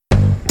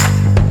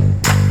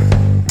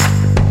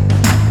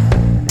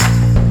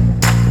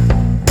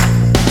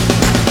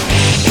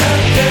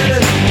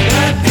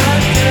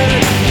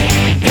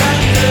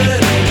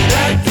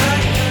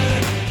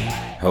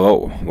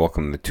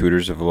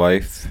Tutors of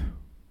Life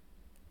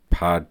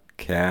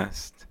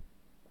podcast.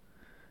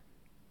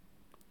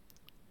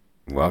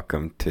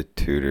 Welcome to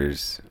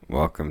Tutors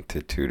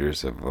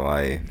of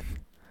Life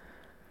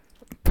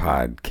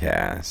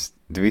podcast.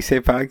 Do we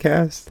say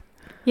podcast?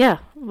 Yeah.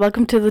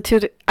 Welcome to the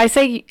tutor. I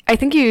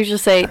think you usually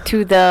say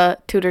to the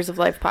Tutors of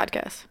Life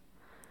podcast.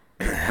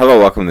 Hello,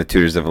 welcome to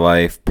Tutors of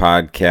Life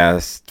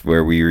podcast,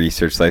 where we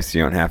research life so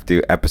you don't have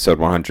to. Episode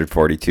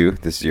 142.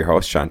 This is your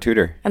host, Shaun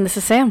Tudor. And this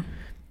is Sam.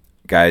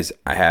 Guys,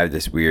 I have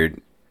this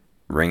weird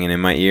ringing in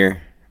my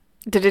ear.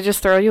 Did it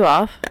just throw you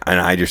off? And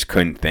I just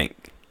couldn't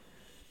think.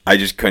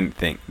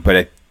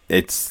 But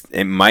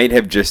it might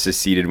have just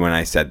succeeded when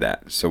I said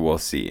that, so we'll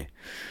see.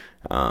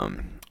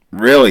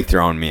 Really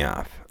throwing me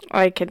off.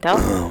 I can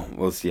tell.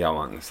 We'll see how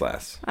long this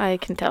lasts. I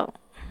can tell.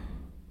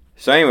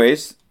 So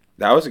anyways,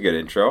 that was a good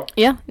intro.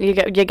 Yeah, you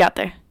got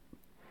there.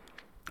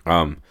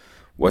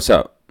 What's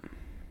up?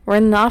 We're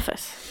in the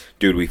office.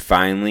 Dude, we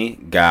finally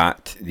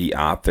got the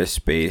office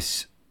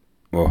space.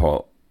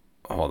 Well,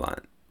 hold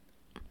on.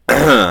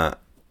 I'm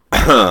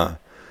going to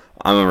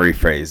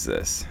rephrase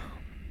this.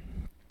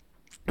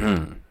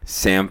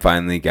 Sam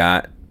finally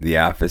got the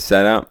office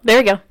set up. There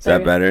we go. Is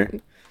that better?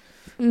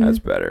 Mm-hmm. That's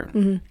better.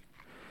 Mm-hmm.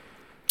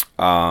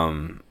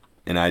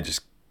 And I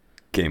just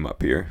came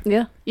up here.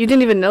 Yeah. You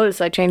didn't even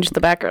notice I changed the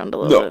background a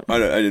little bit. No,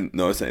 I didn't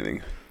notice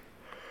anything.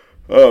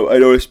 Oh, I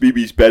noticed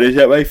BB's bed is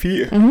at my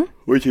feet,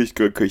 which is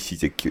good because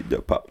she's a cute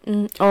little pup.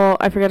 Oh,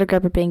 I forgot to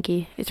grab her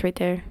banky. It's right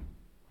there.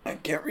 I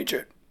can't reach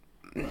it.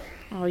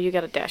 Oh, you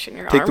got a dash in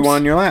your arms. Take the one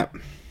on your lap.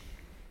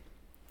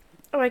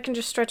 Oh, I can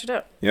just stretch it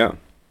out. Yeah.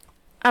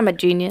 I'm a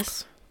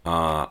genius.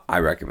 I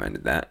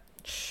recommended that.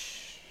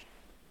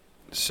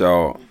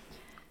 So.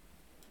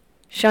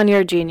 Shaun,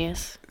 you're a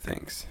genius.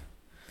 Thanks.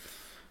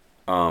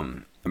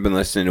 I've been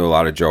listening to a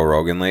lot of Joe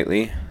Rogan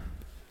lately.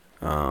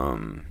 I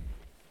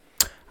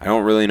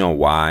don't really know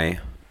why.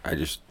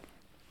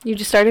 You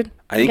just started?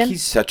 I think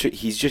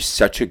he's just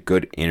such a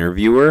good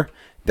interviewer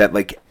that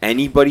like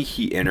anybody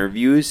he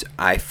interviews,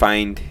 I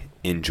find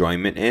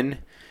enjoyment in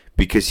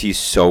because he's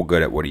so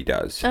good at what he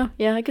does. Oh,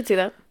 yeah, I could see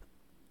that.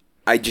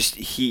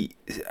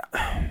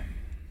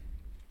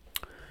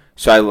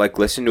 So I like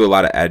listen to a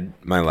lot of Ed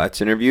Milet's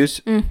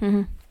interviews.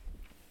 Mm-hmm.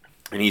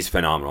 And he's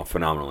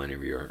phenomenal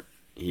interviewer.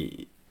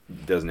 He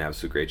does an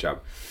absolute great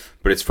job.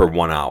 But it's for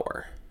 1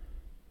 hour.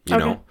 You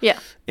know? Yeah.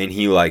 And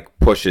he like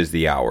pushes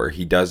the hour.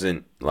 He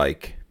doesn't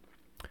like...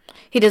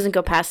 He doesn't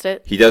go past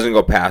it. He doesn't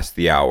go past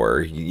the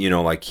hour. You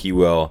know, like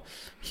he'll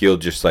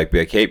just like be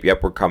like, hey,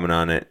 yep, we're coming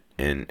on it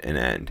and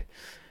end.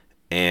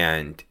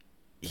 And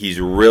he's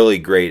really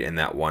great in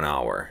that 1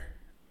 hour.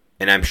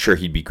 And I'm sure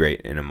he'd be great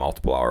in a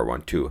multiple hour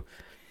one too.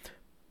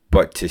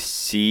 But to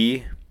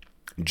see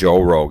Joe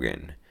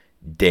Rogan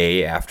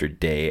day after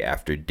day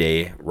after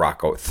day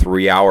rock out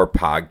 3-hour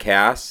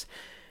podcasts,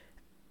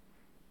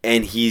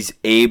 and he's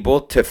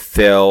able to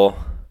fill,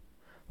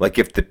 like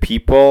if the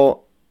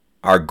people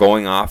are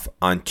going off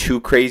on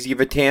too crazy of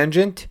a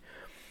tangent,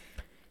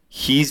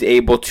 he's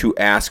able to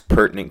ask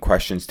pertinent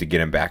questions to get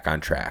him back on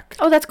track.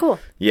 Oh, that's cool.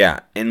 Yeah,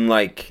 and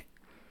like...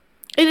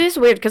 It is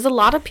weird because a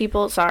lot of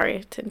people...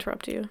 Sorry to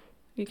interrupt you.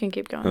 You can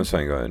keep going. No, it's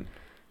fine. Go ahead.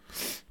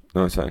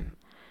 No, it's fine.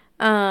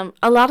 A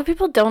lot of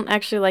people don't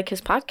actually like his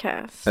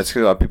podcast. That's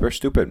because a lot of people are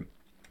stupid.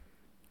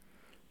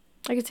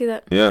 I can see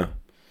that. Yeah.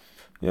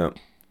 Yeah.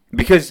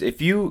 Because if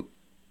you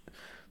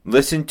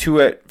listen to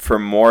it for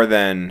more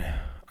than...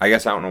 I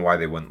guess I don't know why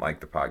they wouldn't like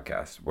the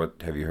podcast.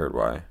 What have you heard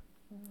why?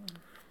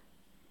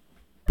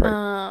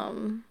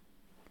 Not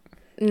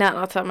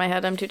off the top of my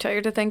head. I'm too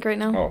tired to think right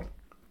now. Oh.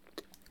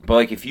 But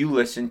like if you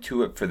listen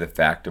to it for the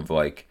fact of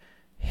like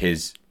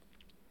his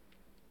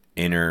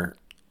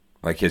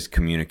his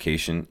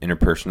communication,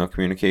 interpersonal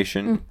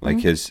communication,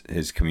 like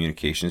his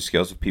communication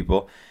skills with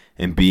people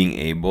and being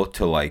able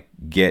to like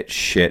get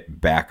shit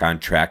back on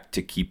track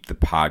to keep the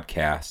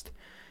podcast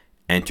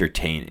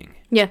entertaining.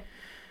 Yeah.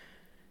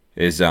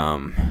 Is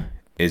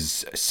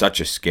such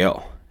a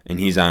skill. And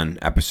he's on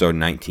episode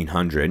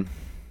 1900,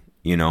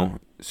 you know,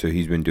 so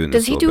he's been doing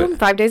this. Does he do them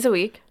 5 days a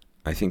week?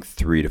 I think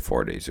 3 to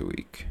 4 days a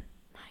week.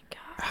 My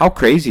God. How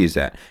crazy is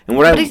that? And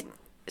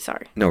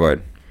sorry. No, go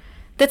ahead.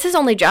 That's his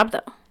only job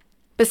though.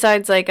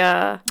 Besides like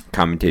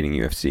commentating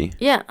UFC.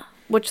 Yeah.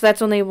 Which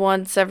that's only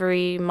once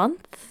every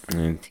month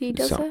he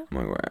does that?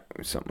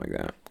 Something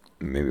like that.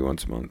 Maybe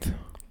once a month.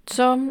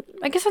 So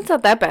I guess that's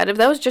not that bad. If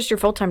that was just your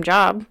full-time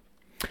job.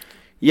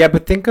 Yeah,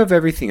 but think of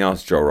everything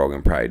else Joe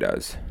Rogan probably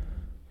does.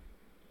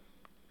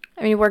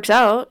 I mean, he works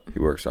out. He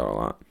works out a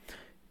lot.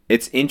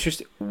 It's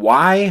interesting.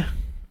 Why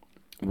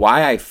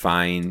I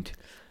find...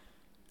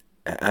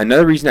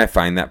 Another reason I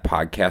find that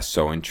podcast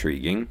so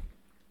intriguing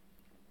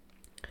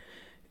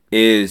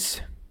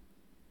is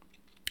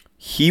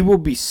he will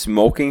be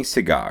smoking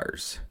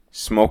cigars,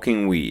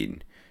 smoking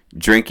weed,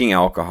 drinking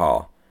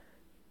alcohol,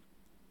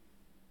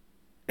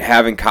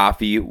 having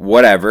coffee,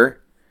 whatever,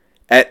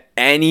 at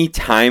any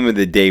time of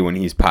the day when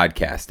he's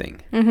podcasting.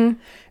 Mm-hmm.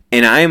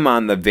 And I'm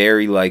on the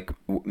very, like,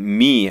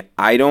 me,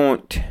 I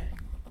don't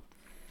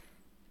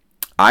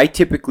I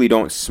typically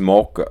don't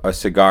smoke a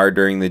cigar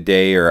during the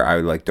day, or I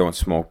like don't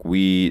smoke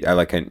weed.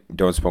 I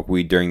don't smoke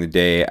weed during the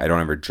day. I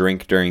don't ever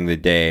drink during the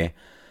day.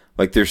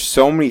 Like, there's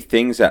so many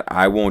things that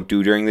I won't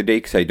do during the day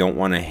because I don't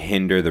want to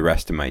hinder the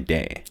rest of my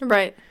day.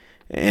 Right.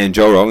 And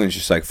Joe Rogan's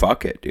just like,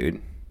 fuck it,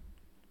 dude.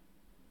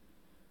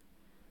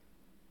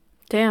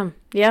 Damn.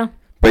 Yeah.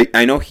 But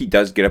I know he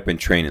does get up and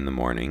train in the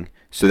morning,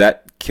 so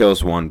that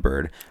kills one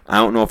bird. I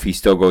don't know if he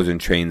still goes and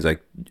trains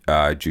like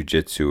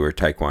jiu-jitsu or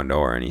taekwondo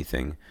or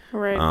anything.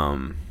 Right.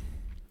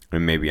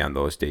 And maybe on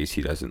those days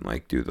he doesn't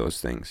like do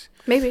those things.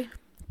 Maybe.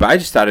 But I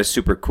just thought it was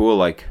super cool.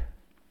 Like,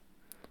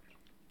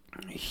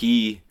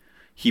 he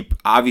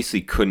obviously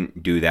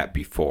couldn't do that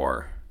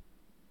before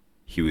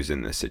he was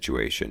in this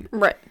situation.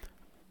 Right.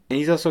 And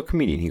he's also a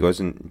comedian. He goes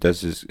and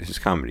does his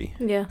comedy.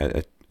 Yeah.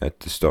 At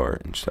the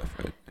store and stuff.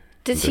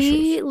 Does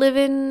he live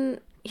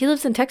in... He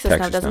lives in Texas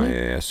now, doesn't he?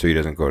 Yeah. So he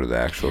doesn't go to the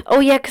actual Oh,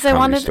 yeah, because I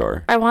wanted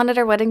store.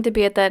 our wedding to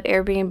be at that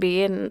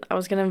Airbnb, and I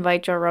was going to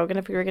invite Joe Rogan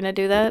if we were going to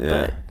do that,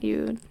 but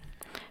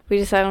we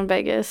decided on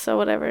Vegas, so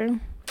whatever.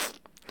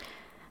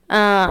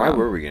 Why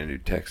were we going to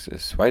do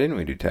Texas? Why didn't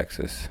we do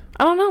Texas?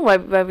 I don't know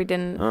why we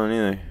didn't. Oh,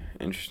 neither.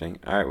 Interesting.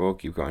 All right, we'll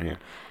keep going here.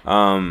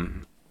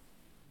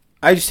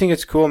 I just think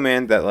it's cool,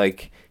 man, that,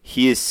 like,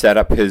 he has set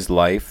up his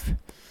life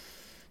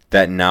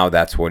that now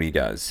that's what he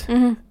does.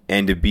 Mm-hmm.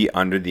 And to be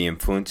under the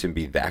influence and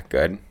be that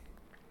good.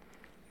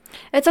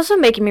 It's also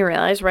making me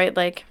realize, right,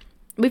 like,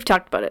 we've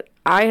talked about it.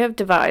 I have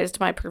devised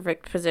my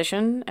perfect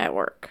position at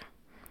work,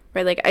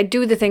 right? Like, I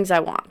do the things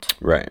I want.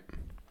 Right.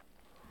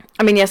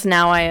 I mean, yes,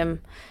 now I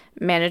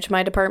manage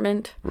my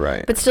department.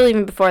 Right. But still,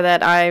 even before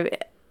that, I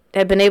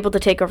have been able to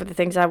take over the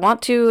things I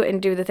want to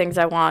and do the things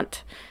I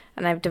want.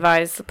 And I've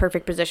devised the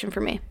perfect position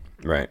for me.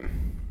 Right.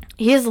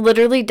 He has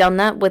literally done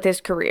that with his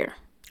career.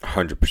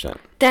 100%.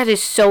 That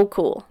is so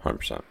cool.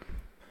 100%.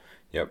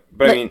 Yep.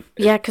 But I mean...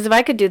 Yeah, because if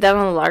I could do that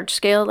on a large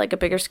scale, like a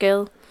bigger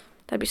scale,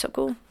 that'd be so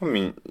cool. I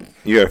mean,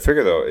 you got to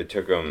figure, though, it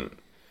took him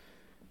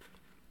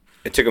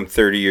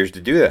 30 years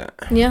to do that.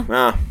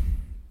 Yeah.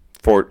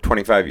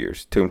 25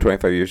 years. It took him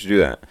 25 years to do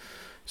that.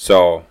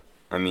 So,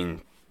 I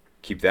mean,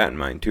 keep that in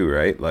mind, too,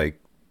 right? Like,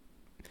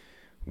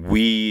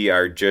 we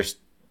are just...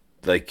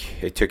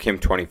 Like, it took him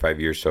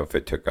 25 years, so if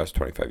it took us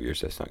 25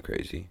 years, that's not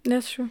crazy.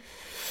 That's true.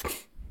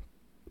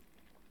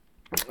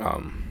 I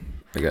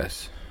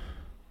guess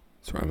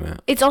that's where I'm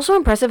at. It's also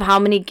impressive how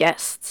many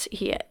guests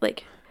he had.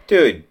 Like,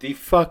 dude, the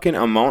fucking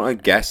amount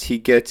of guests he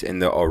gets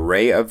and the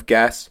array of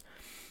guests.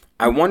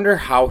 I wonder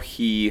how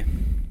he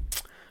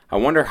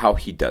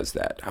does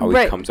that. How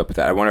he comes up with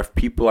that. I wonder if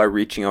people are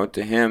reaching out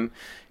to him,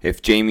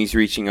 if Jamie's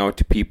reaching out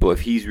to people,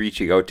 if he's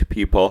reaching out to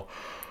people.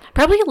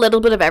 Probably a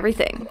little bit of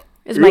everything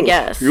is my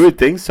guess. You would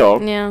think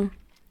so. Yeah.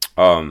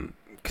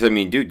 Because I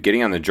mean, dude,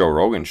 getting on the Joe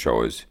Rogan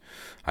show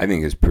I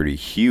think is pretty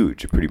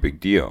huge, a pretty big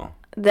deal.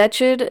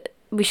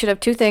 We should have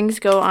two things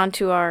go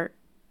onto our...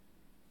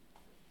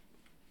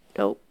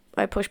 Oh,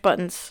 I push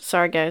buttons.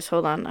 Sorry, guys.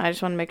 Hold on. I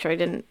just want to make sure I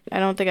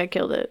don't think I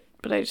killed it,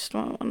 but I just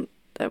want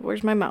that.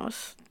 Where's my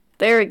mouse?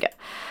 There we go.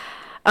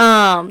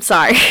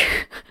 Sorry.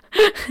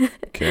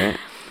 Okay.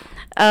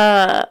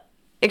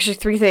 Actually,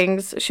 three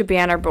things should be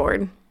on our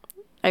board.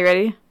 Are you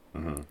ready?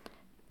 Mm-hmm.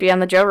 Be on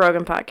the Joe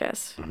Rogan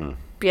podcast. Mm-hmm.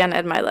 Be on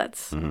Ed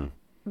Milet's.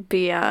 Mm-hmm.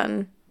 Be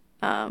on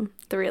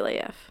The Real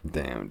AF.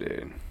 Damn,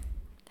 dude.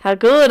 How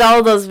cool would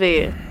all those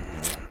be?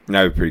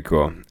 That'd be pretty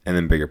cool. And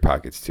then bigger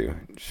pockets, too.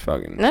 Just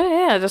fucking... No,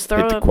 yeah, just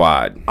throw hit the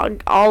quad.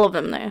 All of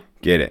them there.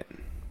 Get it.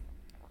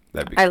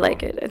 That'd be cool. I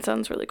like it. It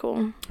sounds really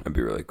cool. That'd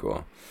be really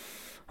cool.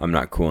 I'm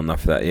not cool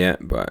enough for that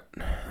yet, but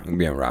I'm going to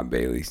be on Rob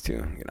Bailey's,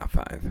 too. Get out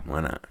 5.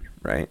 Why not?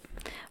 Right?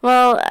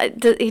 Well,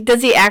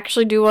 does he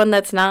actually do one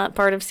that's not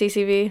part of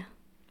CCV?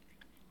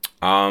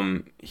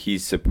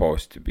 He's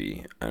supposed to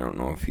be. I don't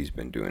know if he's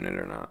been doing it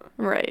or not.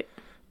 Right.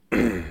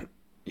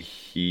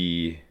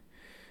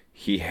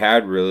 He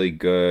had really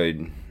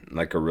good,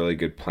 like a really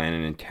good plan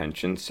and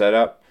intention set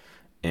up,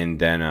 and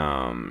then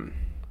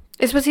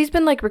It's because he's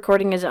been like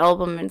recording his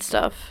album and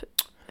stuff.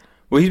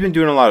 Well, he's been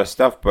doing a lot of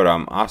stuff, but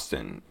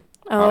Austin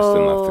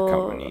left the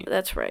company.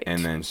 That's right.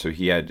 And then so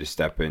he had to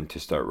step in to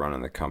start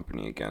running the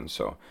company again.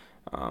 So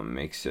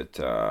makes it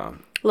a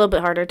little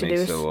bit harder to do.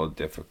 Makes it a little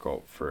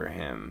difficult for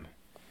him.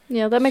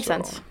 Yeah, that makes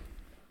sense.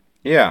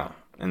 Yeah,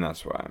 and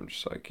that's why I'm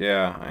just like,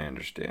 yeah, I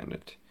understand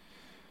it.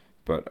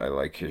 But I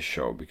like his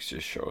show because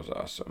his show is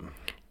awesome.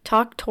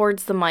 Talk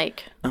towards the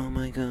mic. Oh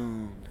my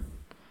god.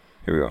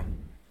 Here we go.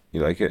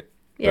 You like it?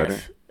 Yes,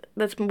 better?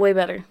 That's way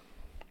better.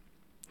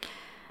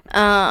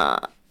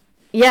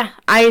 Yeah,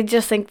 I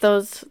just think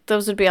those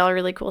would be all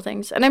really cool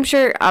things. And I'm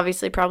sure,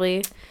 obviously,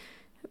 probably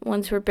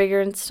once we're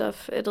bigger and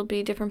stuff, it'll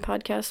be different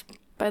podcasts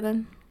by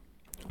then.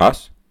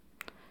 Us?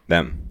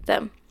 Them.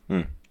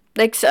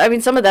 Like, I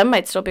mean, some of them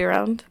might still be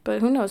around, but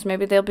who knows?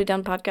 Maybe they'll be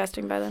done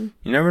podcasting by then.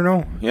 You never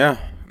know. Yeah.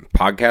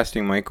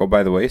 Podcasting might go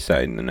by the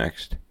wayside in the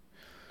next.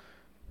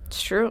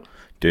 It's true.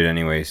 Dude,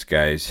 anyways,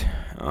 guys,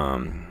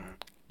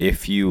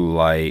 if you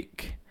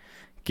like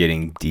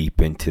getting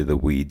deep into the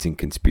weeds and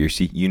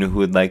conspiracy, you know who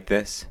would like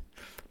this?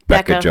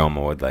 Becca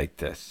Joma would like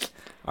this.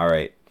 All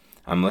right.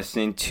 I'm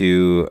listening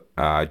to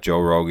Joe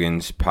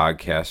Rogan's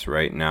podcast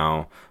right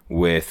now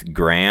with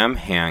Graham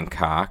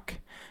Hancock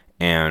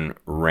and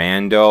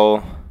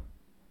Randall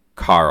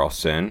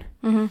Carlson.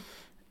 Mm-hmm.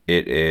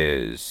 It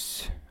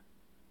is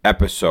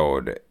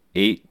episode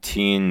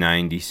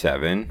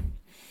 1897,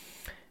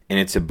 and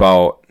it's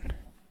about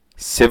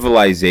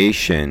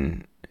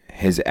civilization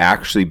has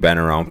actually been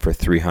around for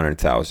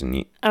 300,000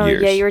 years. Oh,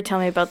 yeah, you were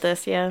telling me about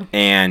this, yeah.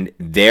 And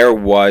there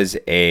was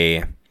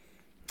an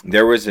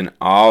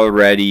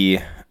already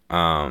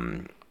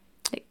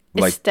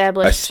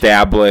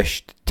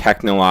established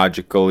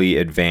technologically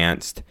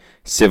advanced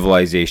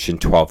civilization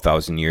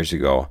 12,000 years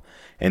ago,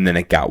 and then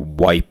it got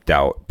wiped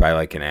out by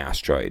like an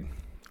asteroid,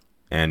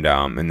 and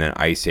then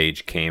Ice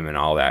Age came and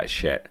all that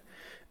shit,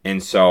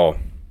 and so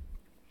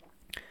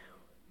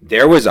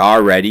there was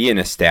already an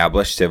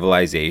established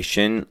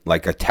civilization,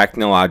 like a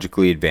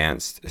technologically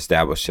advanced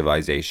established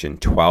civilization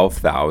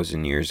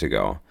 12,000 years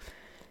ago.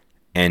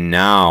 And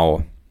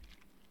now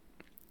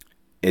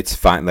it's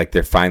fine, like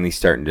they're finally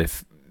starting to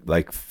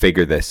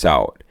figure this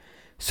out.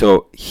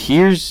 So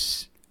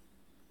here's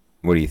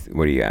what do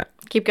you got?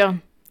 Keep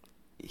going.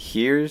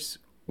 Here's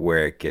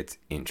where it gets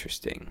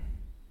interesting.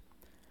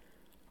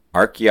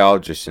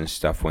 Archaeologists and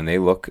stuff, when they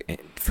look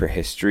for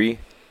history,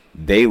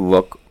 they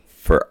look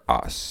for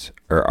us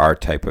or our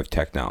type of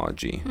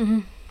technology.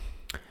 Mm-hmm.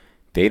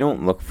 They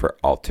don't look for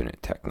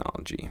alternate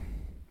technology.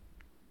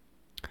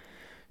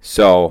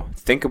 So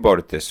think about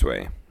it this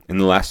way. In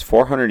the last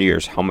 400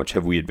 years, how much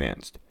have we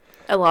advanced?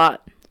 A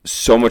lot.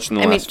 So much in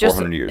the last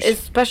 400 years.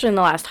 Especially in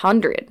the last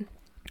 100.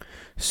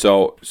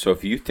 So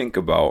if you think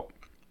about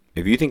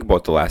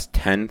the last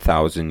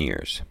 10,000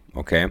 years,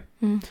 okay?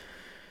 Mm-hmm.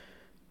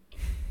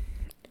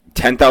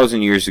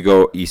 10,000 years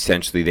ago,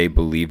 essentially, they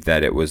believed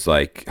that it was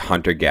like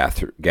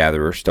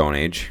hunter-gatherer Stone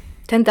Age.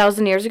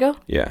 10,000 years ago?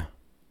 Yeah.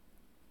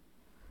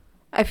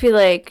 I feel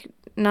like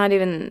not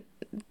even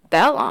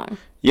that long.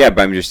 Yeah,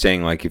 but I'm just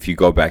saying, like, if you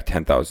go back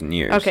 10,000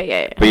 years. Okay,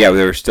 yeah. But yeah,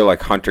 there were still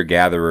like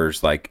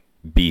hunter-gatherers, like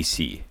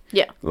BC.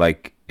 Yeah.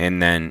 Like,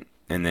 and then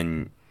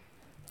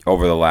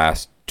over the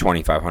last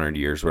 2,500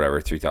 years,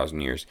 whatever,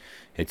 3,000 years,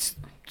 it's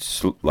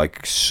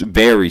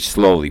very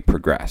slowly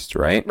progressed,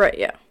 right? Right,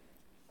 yeah.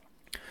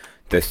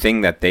 The thing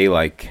that they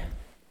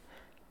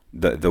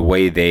the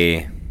way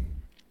they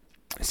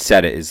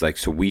said it is like,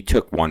 so we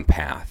took one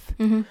path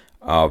mm-hmm.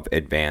 of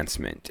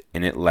advancement,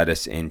 and it led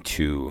us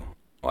into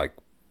like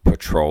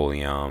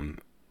petroleum,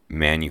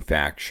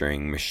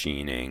 manufacturing,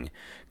 machining,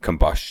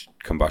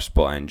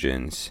 combustible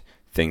engines,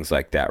 things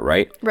like that,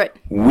 right? Right.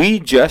 We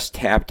just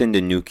tapped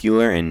into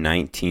nuclear in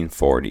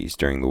 1940s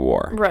during the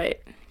war. Right.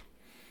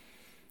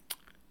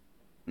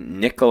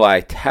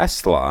 Nikola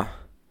Tesla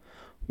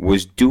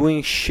was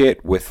doing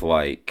shit with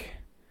like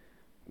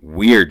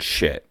weird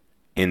shit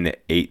in the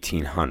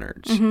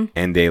 1800s, mm-hmm.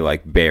 and they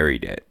like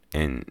buried it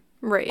and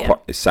right, yeah.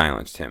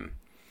 silenced him.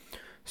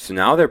 So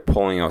now they're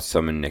pulling out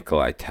some of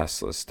Nikola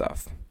Tesla's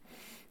stuff,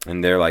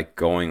 and they're like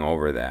going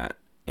over that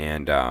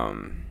and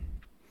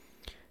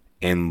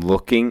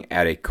looking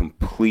at a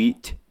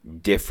complete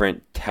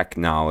different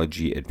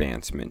technology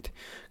advancement.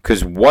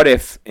 Because what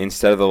if,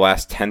 instead of the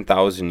last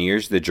 10,000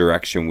 years, the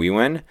direction we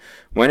went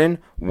in,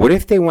 what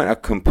if they went a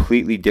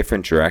completely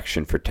different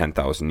direction for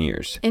 10,000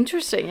 years?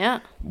 Interesting, yeah.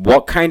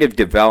 What kind of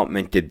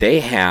development did they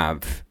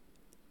have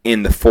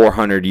in the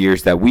 400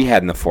 years that we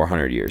had in the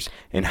 400 years?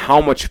 And how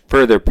much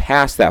further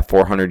past that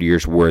 400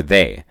 years were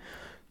they?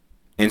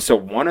 And so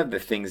one of the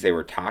things they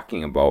were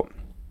talking about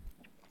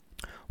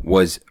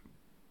was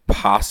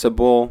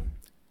possible...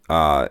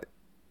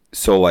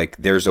 So, like,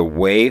 there's a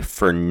way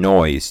for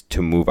noise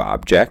to move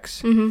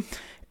objects. Mm-hmm.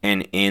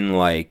 And in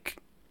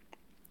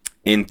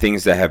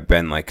things that have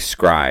been, like,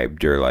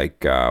 scribed or,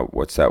 like,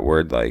 what's that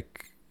word?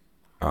 Like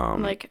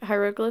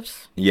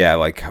hieroglyphs? Yeah,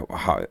 like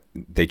how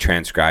they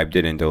transcribed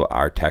it into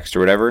our text or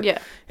whatever. Yeah.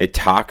 It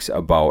talks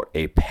about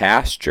a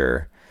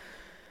pastor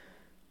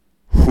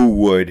who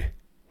would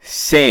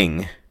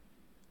sing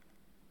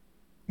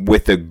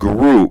with a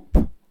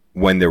group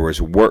when there was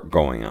work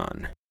going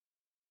on.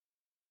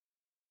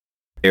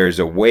 There's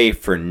a way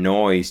for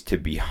noise to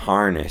be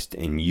harnessed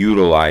and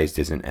utilized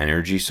as an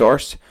energy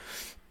source.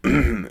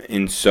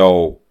 And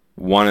so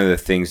one of the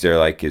things they're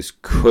like is,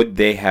 could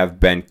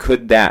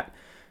that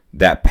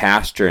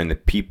pastor and the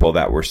people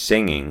that were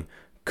singing,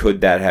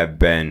 could that have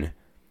been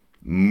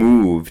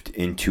moved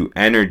into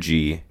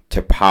energy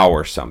to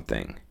power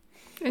something?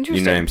 Interesting.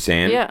 You know what I'm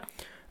saying? Yeah.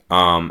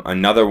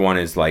 Another one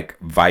is like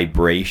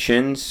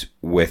vibrations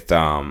with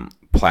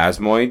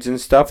plasmoids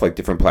and stuff, like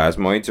different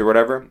plasmoids or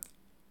whatever.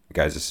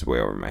 Guys, this is way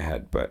over my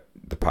head, but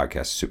the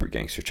podcast is super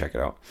gangster. Check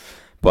it out.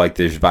 But like,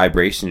 there's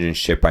vibrations and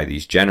shit by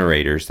these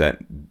generators that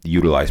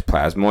utilize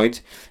plasmoids,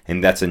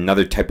 and that's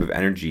another type of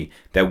energy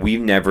that we've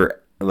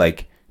never,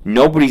 like,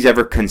 nobody's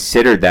ever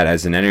considered that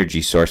as an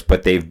energy source,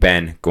 but they've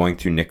been going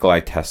through Nikola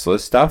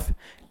Tesla's stuff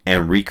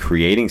and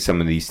recreating some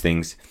of these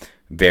things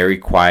very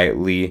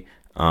quietly,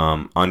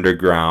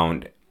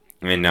 underground,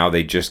 and now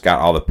they just got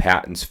all the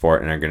patents for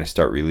it and are going to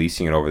start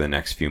releasing it over the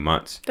next few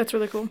months. That's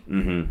really cool.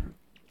 Mm-hmm.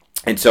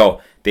 And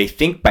so they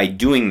think by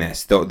doing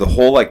this, the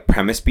whole like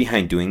premise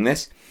behind doing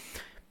this,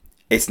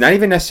 it's not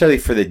even necessarily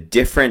for the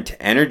different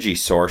energy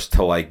source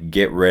to like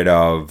get rid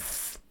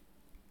of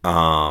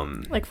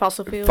like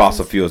fossil fuels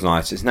and all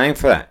that. It's not even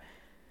for that.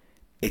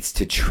 It's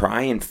to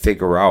try and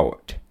figure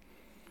out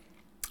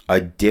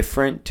a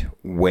different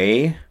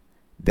way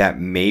that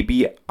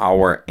maybe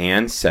our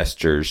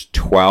ancestors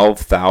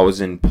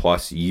 12,000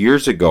 plus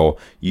years ago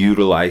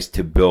utilized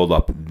to build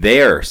up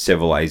their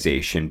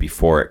civilization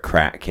before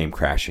it came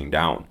crashing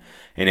down.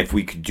 And if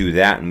we could do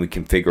that and we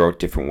can figure out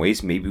different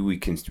ways, maybe we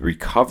can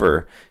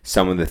recover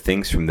some of the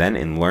things from then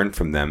and learn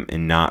from them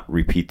and not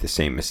repeat the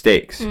same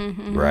mistakes,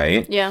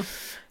 right? Yeah.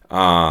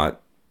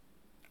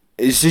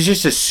 This is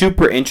just a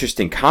super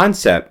interesting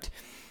concept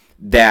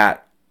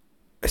that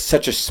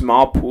such a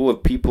small pool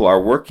of people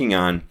are working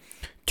on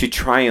to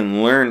try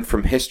and learn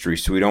from history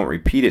so we don't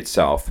repeat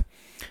itself.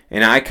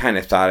 And I kind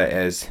of thought it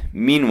as,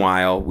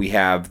 meanwhile, we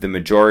have the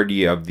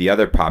majority of the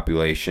other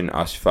population,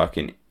 us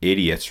fucking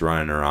idiots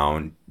running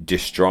around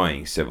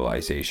destroying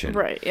civilization.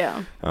 Right,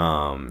 yeah.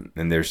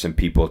 And there's some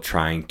people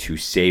trying to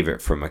save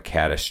it from a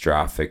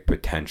catastrophic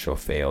potential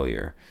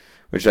failure,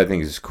 which I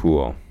think is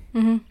cool.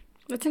 Mm-hmm.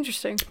 That's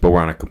interesting. But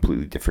we're on a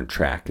completely different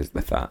track is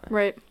the thought.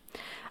 Right.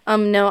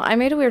 No, I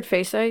made a weird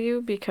face at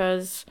you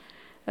because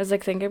I was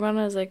like thinking about it.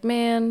 I was like,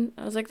 man,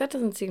 that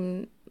doesn't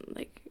seem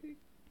like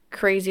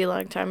crazy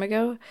long time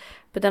ago.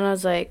 But then I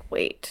was like,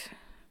 wait,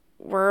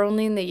 we're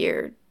only in the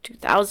year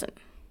 2000.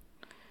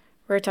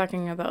 We're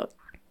talking about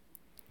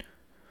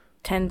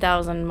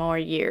 10,000 more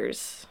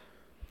years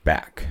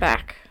back.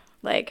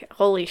 Like,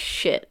 holy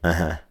shit.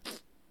 Uh-huh.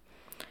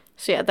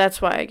 So yeah,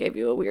 that's why I gave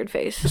you a weird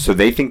face. So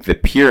they think the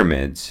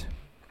pyramids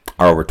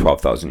are over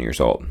 12,000 years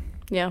old.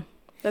 Yeah,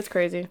 that's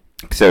crazy.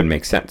 Because that would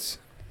make sense.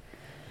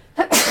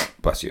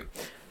 Bless you.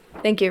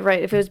 Thank you.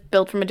 Right, if it was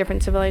built from a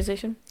different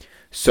civilization.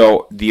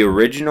 So the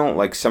original,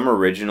 like some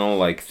original,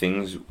 like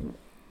things,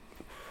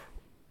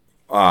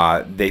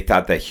 they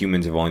thought that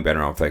humans have only been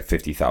around for like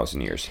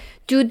 50,000 years.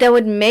 Dude, that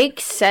would make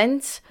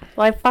sense.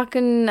 Well, I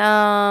fucking,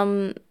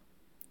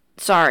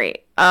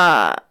 sorry.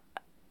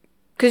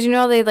 Because you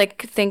know they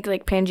like think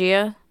like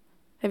Pangea.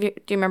 Do you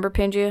remember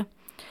Pangea?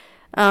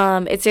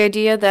 It's the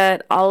idea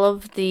that all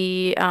of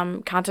the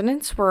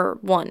continents were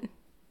one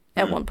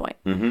at one point.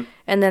 Mm-hmm.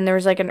 And then there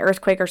was like an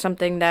earthquake or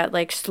something that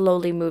like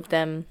slowly moved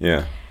them.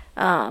 Yeah.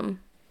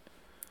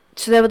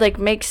 So that would like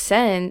make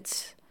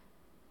sense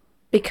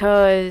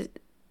because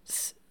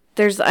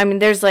there's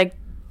like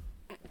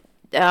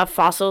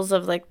fossils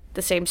of like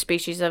the same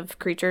species of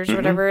creatures or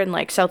whatever in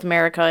like South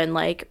America and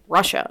like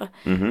Russia.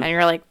 And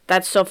you're like,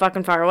 that's so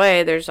fucking far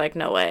away. There's like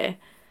no way.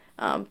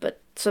 But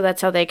so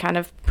that's how they kind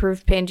of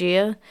proved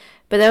Pangea.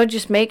 But that would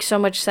just make so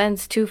much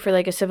sense too for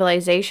like a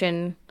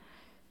civilization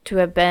to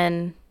have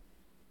been.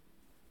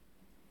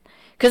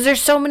 Because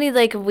there's so many,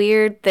 like,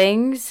 weird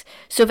things.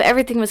 So if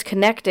everything was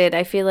connected,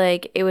 I feel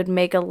like it would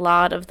make a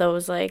lot of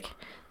those, like,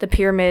 the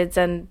pyramids.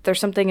 And there's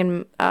something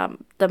in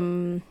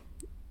the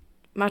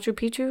Machu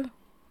Picchu?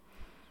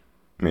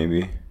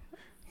 Maybe.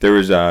 There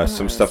was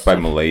some stuff by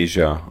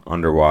Malaysia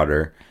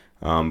underwater,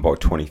 about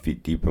 20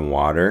 feet deep in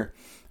water,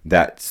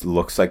 that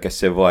looks like a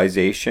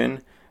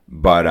civilization.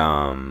 But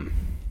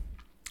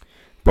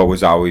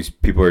was always,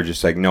 people are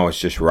just like, no, it's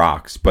just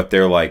rocks. But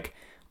they're, like,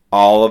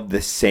 all of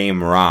the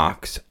same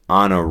rocks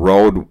on a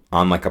road,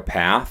 on like a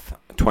path,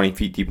 20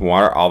 feet deep in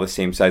water, all the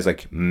same size,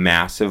 like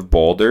massive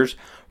boulders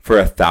for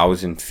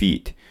 1,000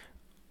 feet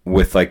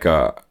with like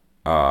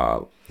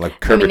like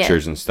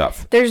curvatures and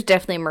stuff. There's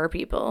definitely mer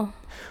people.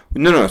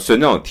 No. So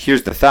no,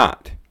 here's the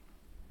thought.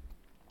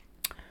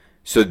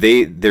 So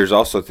there's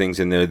also things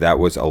in there that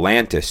was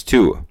Atlantis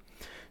too.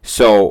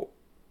 So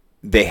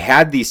they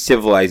had these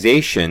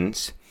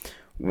civilizations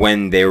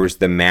when there was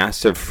the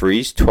massive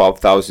freeze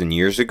 12,000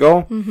 years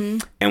ago.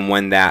 And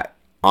when that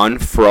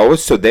unfroze,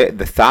 so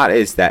the thought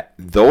is that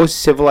those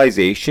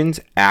civilizations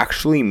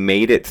actually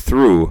made it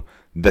through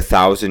the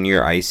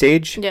 1,000-year ice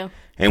age. Yeah.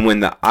 And when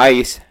the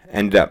ice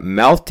ended up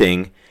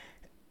melting,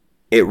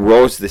 it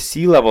rose the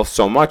sea level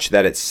so much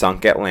that it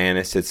sunk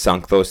Atlantis, it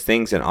sunk those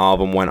things, and all of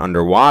them went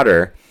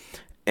underwater.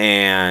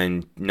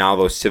 And now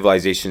those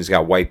civilizations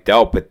got wiped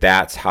out, but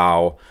that's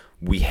how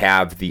we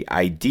have the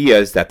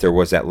ideas that there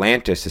was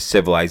Atlantis, a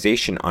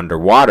civilization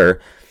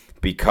underwater,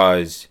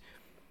 because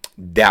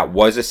that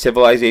was a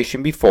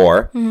civilization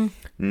before.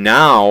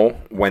 Now,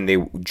 when they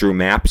drew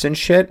maps and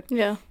shit,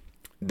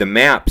 the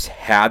maps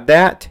had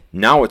that.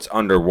 Now it's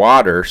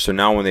underwater. So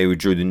now when they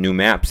drew the new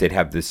maps, they'd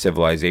have the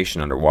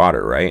civilization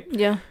underwater, right?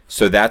 Yeah.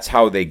 So that's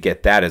how they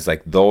get that, is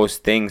like those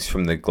things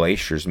from the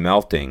glaciers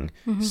melting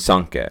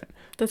sunk it.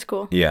 That's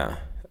cool. Yeah.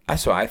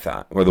 That's what I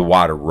thought. Where the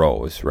water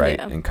rose, right?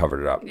 Yeah. And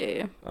covered it up.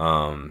 Yeah.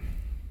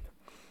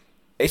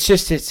 It's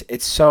just,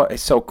 it's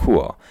so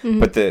cool.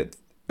 But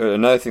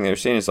another thing they were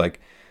saying is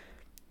like,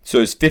 so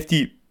it's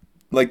 50,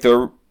 like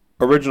the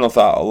original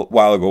thought a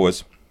while ago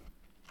was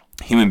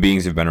human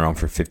beings have been around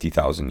for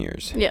 50,000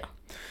 years. Yeah.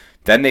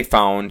 Then they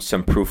found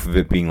some proof of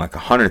it being like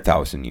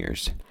 100,000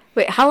 years.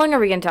 Wait, how long are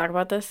we going to talk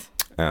about this?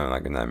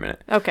 Like another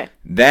minute. Okay.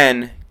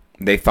 Then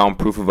they found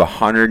proof of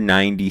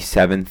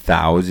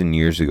 197,000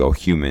 years ago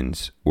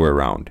humans were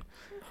around.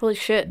 Holy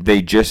shit.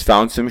 They just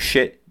found some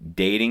shit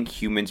dating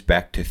humans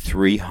back to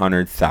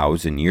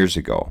 300,000 years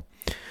ago.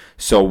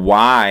 So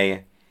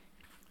why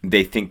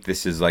they think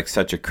this is like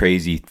such a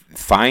crazy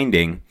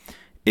finding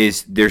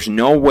is there's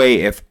no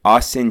way if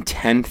us in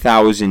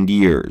 10,000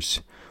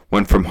 years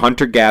went from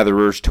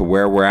hunter-gatherers to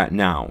where we're at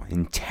now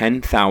in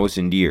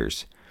 10,000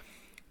 years,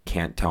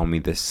 can't tell me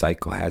this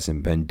cycle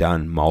hasn't been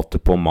done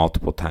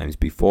multiple times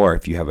before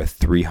if you have a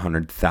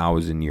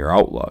 300,000 year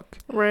outlook.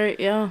 Right,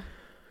 yeah.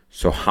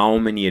 So how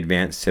many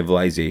advanced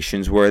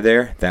civilizations were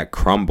there that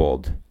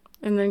crumbled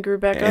and then grew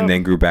back up? And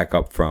then grew back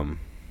up from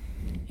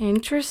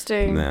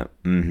Interesting. that.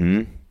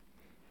 Mm-hmm.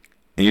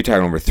 And you're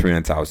talking over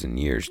 300,000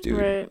 years, dude.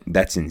 Right.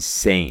 That's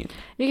insane.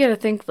 You gotta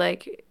think,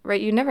 like, right,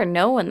 you never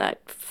know when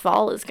that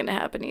fall is gonna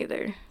happen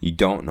either. You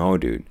don't know,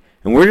 dude.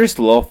 And we're just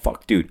little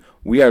dude.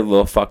 We are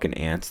little fucking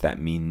ants that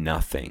mean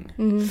nothing.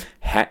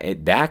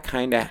 Mm-hmm. That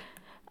kind of,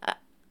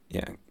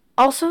 yeah.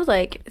 Also,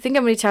 like, think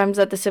how many times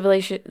that the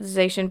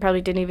civilization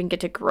probably didn't even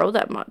get to grow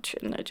that much,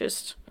 and it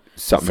just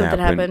something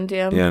happened.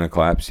 Yeah. Yeah, and a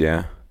collapse.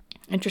 Yeah.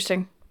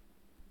 Interesting.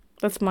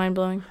 That's mind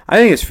blowing. I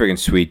think it's freaking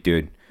sweet,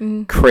 dude.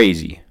 Mm-hmm.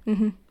 Crazy.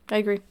 Mm-hmm. I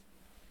agree.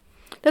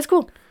 That's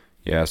cool.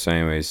 Yeah. So,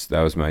 anyways,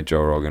 that was my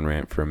Joe Rogan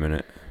rant for a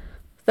minute.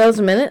 That was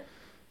a minute.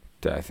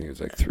 I think it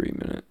was like 3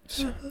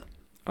 minutes.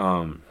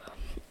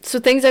 So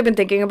things I've been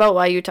thinking about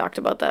while you talked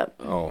about that.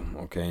 Oh,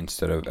 okay.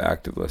 Instead of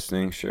active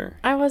listening, sure.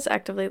 I was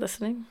actively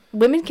listening.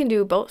 Women can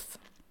do both.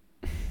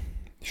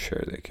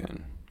 Sure, they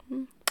can.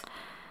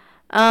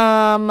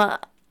 I'm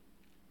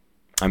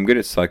good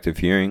at selective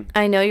hearing.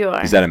 I know you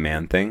are. Is that a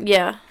man thing?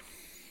 Yeah.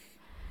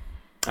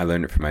 I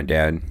learned it from my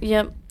dad.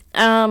 Yep.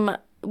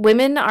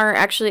 Women are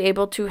actually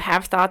able to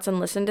have thoughts and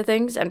listen to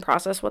things and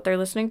process what they're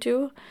listening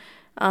to.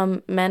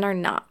 Men are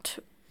not,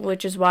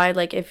 which is why,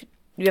 like, if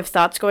you have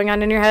thoughts going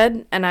on in your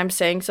head and I'm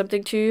saying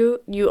something to you,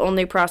 you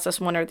only process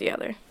one or the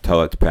other.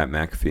 Tell it to Pat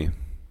McAfee.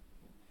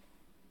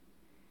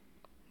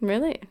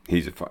 Really?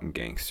 He's a fucking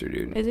gangster,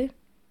 dude. Is he?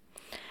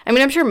 I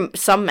mean, I'm sure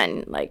some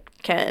men, like,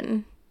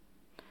 can,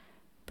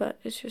 but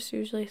it's just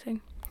usually a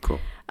thing.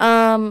 Cool.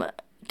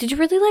 Did you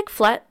really like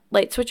flat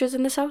light switches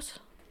in this house?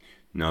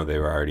 No, they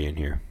were already in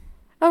here.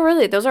 Oh,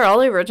 really? Those are all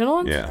the original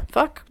ones? Yeah.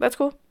 Fuck, that's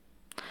cool.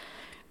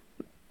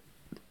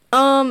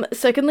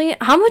 Secondly,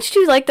 how much do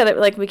you like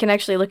that we can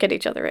actually look at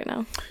each other right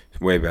now?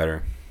 Way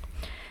better.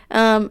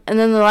 And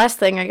then the last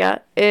thing I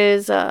got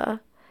is, I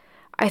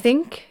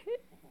think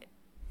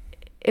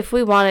if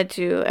we wanted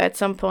to at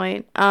some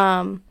point,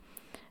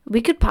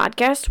 we could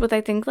podcast with,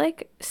 I think,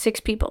 like 6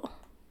 people.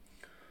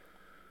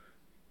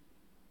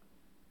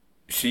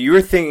 So you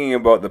were thinking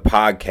about the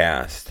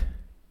podcast.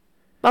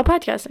 About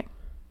podcasting.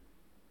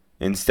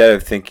 Instead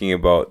of thinking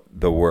about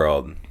the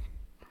world.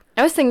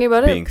 I was thinking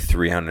about being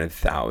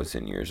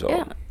 300,000 years old.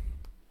 Yeah.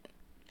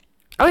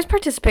 I was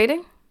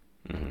participating.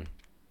 Mm-hmm.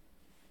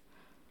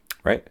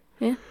 Right?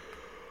 Yeah.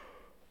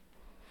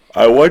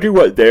 I wonder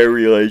what their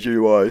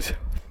religion was.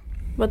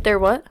 What their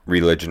what?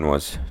 Religion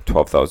was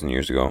 12,000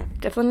 years ago.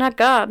 Definitely not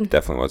God.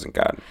 Definitely wasn't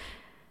God.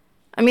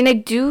 I mean, I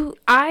do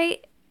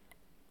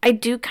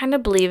kind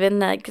of believe in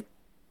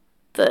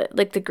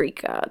the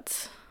Greek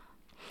gods.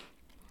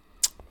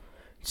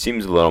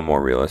 Seems a little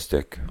more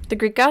realistic. The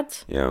Greek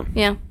gods? Yeah.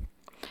 Yeah.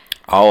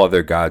 All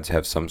other gods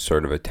have some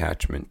sort of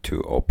attachment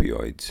to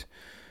opioids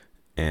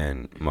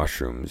and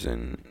mushrooms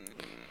and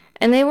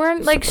they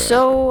weren't like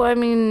so, I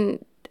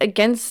mean,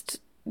 against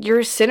you're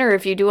a sinner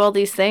if you do all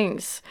these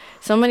things.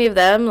 So many of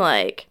them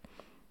like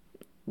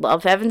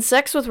love having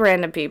sex with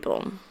random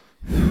people.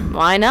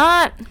 Why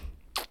not?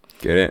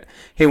 Get it?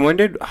 Hey, when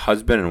did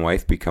husband and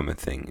wife become a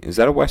thing? Is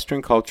that a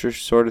Western culture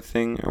sort of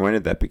thing, or when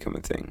did that become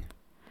a thing?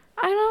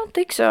 I don't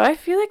think so. I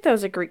feel like that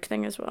was a Greek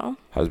thing as well.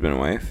 Husband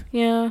and wife?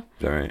 Yeah. Is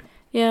that right?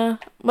 Yeah.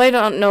 Well, I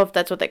don't know if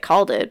that's what they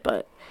called it,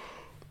 but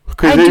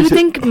I do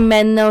think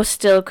men, though,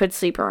 still could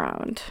sleep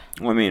around.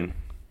 Well, I mean,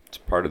 it's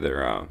part of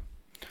their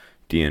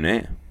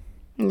DNA.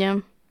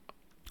 Yeah.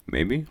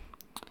 Maybe?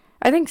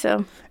 I think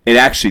so.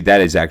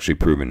 That is actually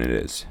proven it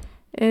is.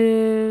 It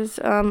is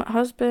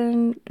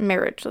husband,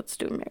 marriage. Let's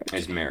do marriage.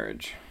 It's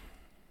marriage.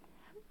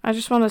 I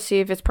just want to see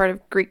if it's part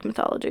of Greek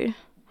mythology.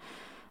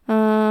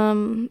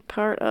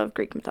 Part of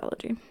Greek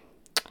mythology.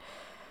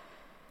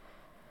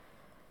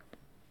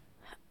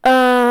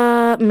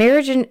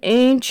 Marriage in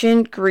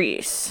ancient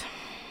Greece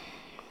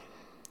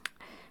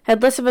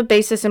had less of a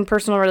basis in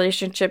personal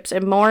relationships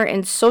and more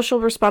in social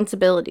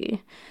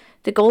responsibility.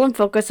 The goal and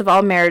focus of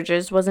all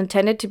marriages was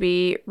intended to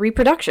be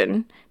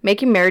reproduction,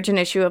 making marriage an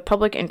issue of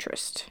public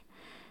interest.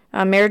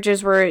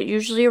 Marriages were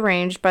usually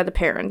arranged by the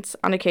parents.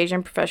 On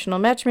occasion, professional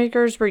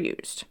matchmakers were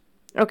used.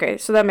 Okay,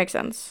 so that makes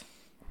sense.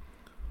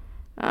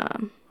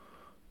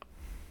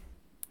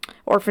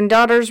 Orphan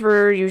daughters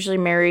were usually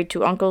married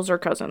to uncles or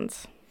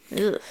cousins.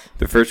 Ugh.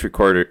 The first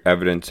recorded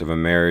evidence of a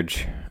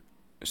marriage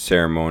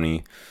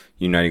ceremony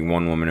uniting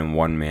one woman and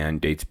one man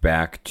dates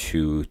back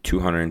to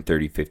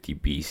 230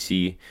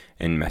 BC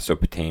in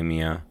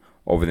Mesopotamia,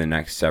 Over the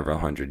next several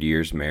hundred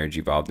years, marriage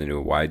evolved into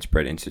a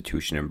widespread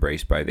institution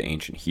embraced by the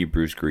ancient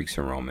Hebrews, Greeks,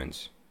 and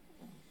Romans.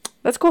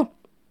 That's cool.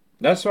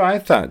 That's what I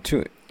thought,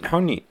 too. How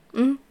neat.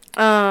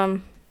 Why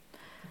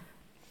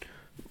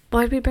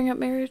did we bring up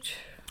marriage?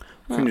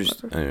 I don't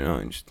know.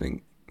 I just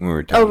think we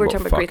were talking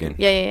about fucking.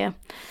 Yeah.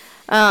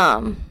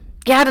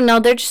 Yeah, I don't know.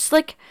 They're just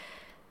like,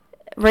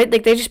 right?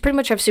 Like, they just pretty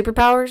much have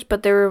superpowers,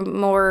 but they're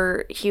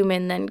more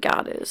human than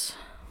God is.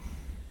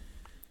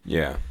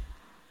 Yeah.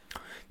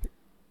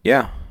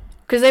 Yeah.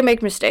 Because they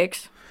make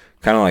mistakes.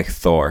 Kind of like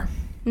Thor.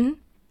 Mm-hmm.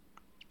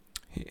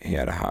 He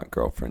had a hot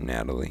girlfriend,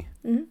 Natalie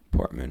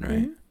Portman,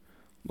 right? Mm-hmm.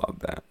 Love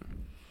that.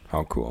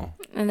 How cool.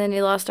 And then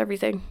he lost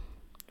everything.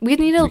 We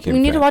need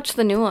to watch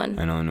the new one.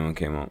 I know the new one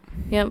came out.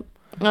 Yep.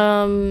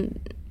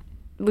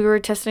 We were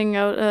testing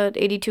out an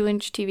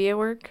 82-inch TV at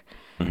work,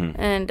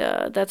 and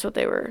that's what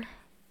they were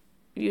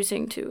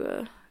using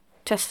to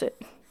test it.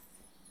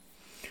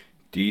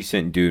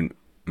 Decent, dude.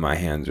 My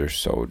hands are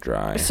so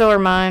dry. So are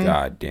mine.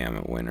 God damn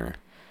it, winter.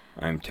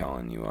 I'm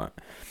telling you what.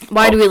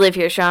 Why do we live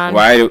here, Sean?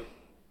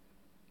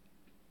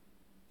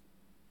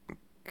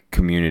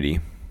 Community.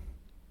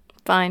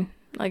 Fine.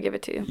 I'll give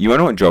it to you. You want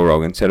to know what Joe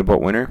Rogan said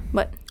about winter?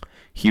 What?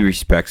 He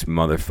respects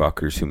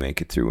motherfuckers who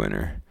make it through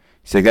winter.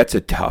 He's like, that's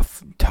a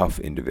tough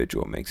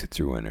individual makes it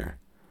through winter.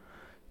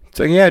 It's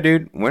like, yeah,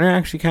 dude, winter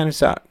actually kind of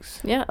sucks.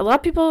 Yeah, a lot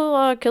of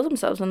people kill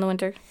themselves in the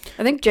winter.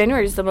 I think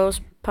January is the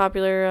most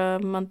popular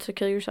month to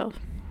kill yourself.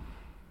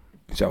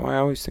 Is that why I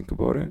always think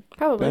about it?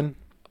 Probably. Ben?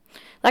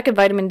 Lack of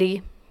vitamin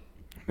D.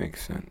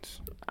 Makes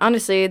sense.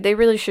 Honestly, they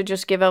really should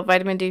just give out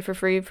vitamin D for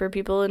free for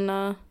people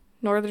in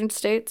northern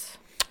states.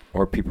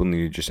 Or people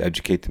need to just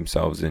educate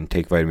themselves and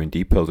take vitamin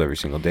D pills every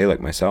single day, like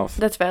myself.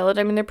 That's valid.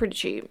 I mean, they're pretty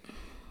cheap.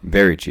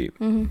 Very cheap.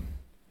 Mm-hmm.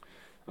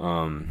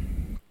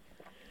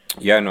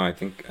 Yeah, no, I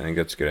think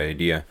that's a good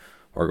idea.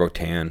 Or go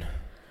tan.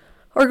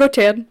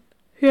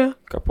 Yeah.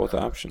 Got both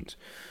options.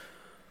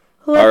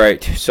 All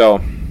right,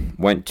 so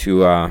went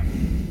to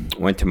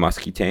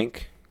Muskie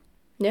Tank.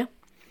 Yeah.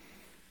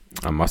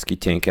 Muskie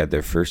Tank had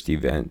their first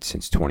event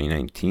since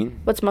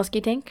 2019. What's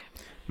Muskie Tank?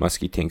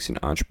 Muskie Tank's an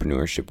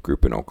entrepreneurship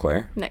group in Eau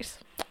Claire. Nice.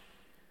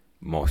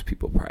 Most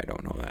people probably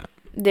don't know that.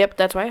 Yep,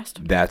 that's why I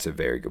asked. That's a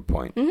very good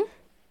point.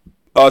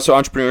 Mm-hmm. So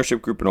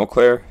entrepreneurship group in Eau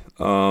Claire.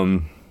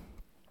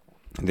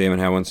 They haven't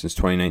had one since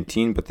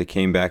 2019, but they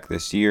came back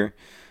this year.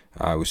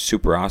 It was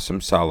super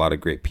awesome. Saw a lot of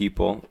great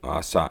people.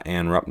 Saw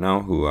Ann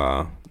Rupnow, who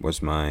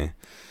was my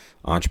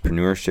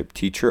entrepreneurship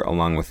teacher,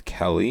 along with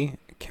Kelly.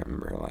 I can't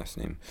remember her last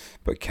name,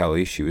 but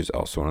Kelly, she was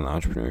also one of the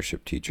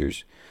entrepreneurship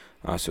teachers.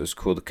 So it was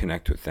cool to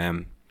connect with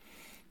them.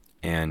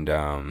 And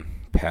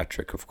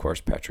Patrick, of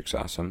course. Patrick's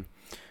awesome.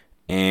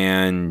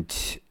 And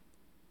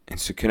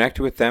so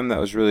connected with them. That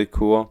was really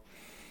cool.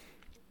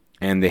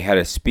 And they had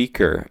a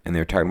speaker, and they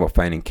were talking about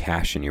finding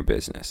cash in your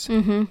business.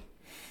 Mm-hmm.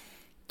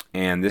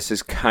 And this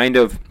is kind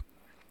of,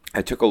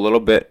 I took a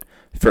little bit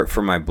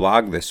for my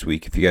blog this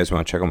week. If you guys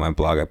want to check out my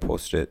blog, I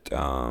posted it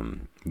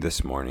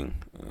this morning.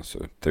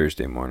 So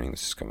Thursday morning.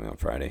 This is coming on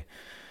Friday.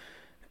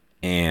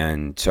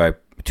 And so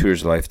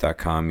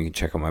tutorslife.com. You can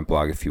check out my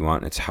blog if you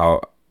want. It's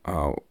how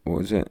to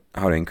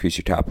increase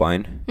your top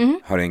line.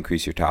 Mm-hmm. How to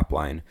increase your top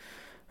line.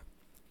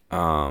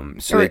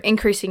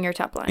 Increasing your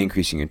top line.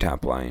 Increasing your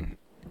top line.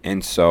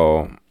 And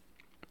so,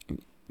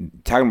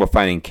 talking about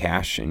finding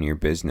cash in your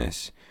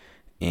business,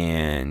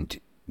 and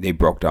they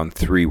broke down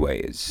 3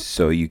 ways.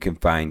 So you can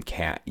find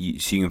cash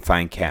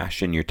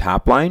in your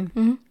top line.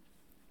 Mm-hmm.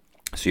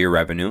 So your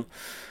revenue.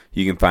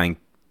 You can find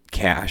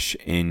cash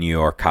in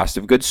your cost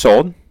of goods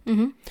sold.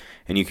 Mm-hmm.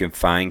 And you can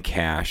find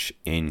cash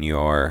in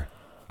your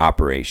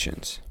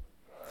operations.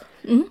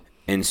 Mm-hmm.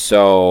 And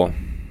so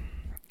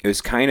it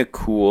was kind of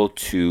cool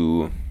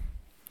to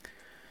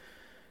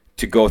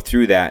go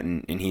through that,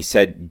 and he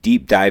said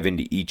deep dive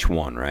into each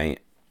one,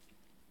 right?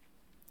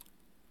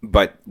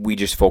 But we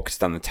just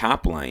focused on the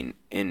top line.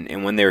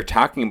 And when they were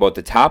talking about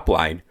the top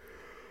line,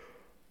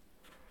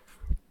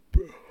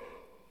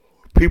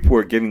 people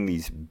were giving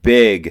these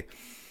big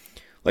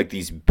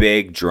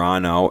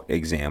drawn out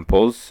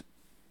examples.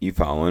 You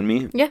following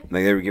me? Yeah.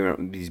 Like they were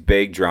giving these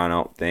big drawn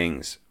out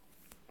things.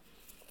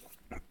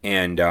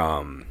 And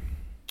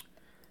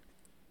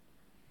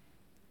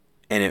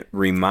it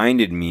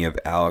reminded me of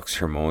Alex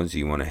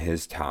Hermosi, one of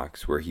his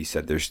talks, where he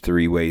said there's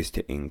 3 ways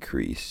to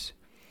increase.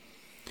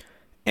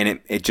 And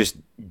it just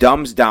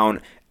dumbs down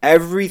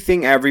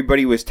everything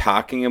everybody was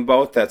talking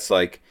about. That's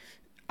like,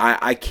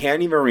 I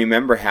can't even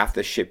remember half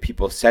the shit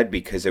people said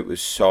because it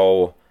was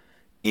so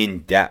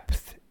in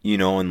depth,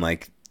 and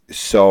like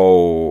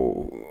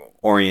so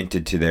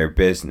oriented to their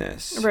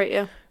business. Right,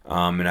 yeah.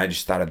 And I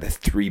just thought of the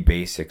 3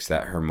 basics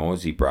that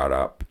Hermosi brought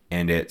up.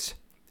 And it's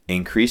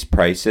increase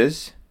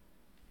prices,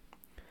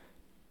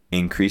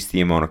 increase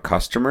the amount of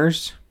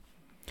customers,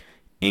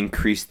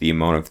 increase the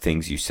amount of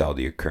things you sell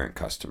to your current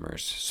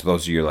customers. So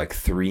those are your like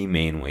 3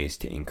 main ways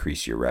to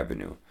increase your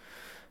revenue.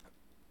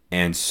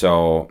 And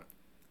so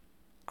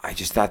I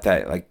just thought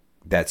that like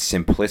that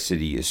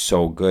simplicity is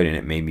so good, and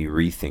it made me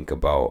rethink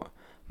about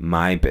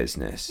my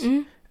business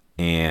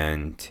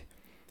and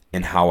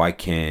how I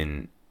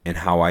can and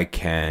how I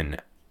can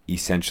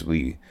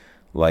essentially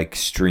like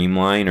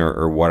streamline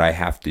or what I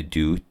have to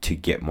do to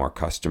get more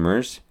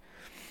customers,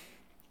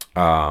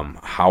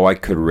 how I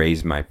could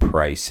raise my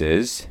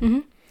prices,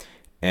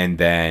 and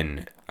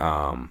then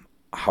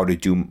how to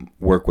do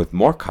work with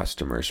more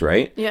customers,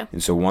 right? Yeah.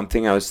 And so one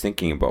thing I was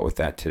thinking about with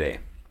that today,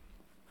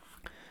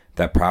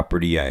 that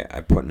property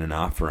I put in an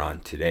offer on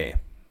today,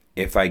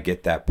 if I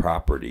get that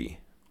property,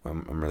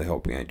 I'm really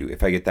hoping I do.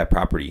 If I get that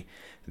property,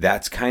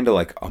 that's kind of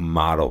like a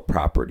model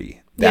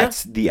property.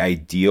 That's the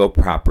ideal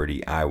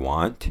property I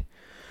want.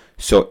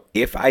 So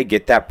if I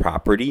get that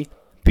property,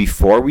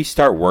 before we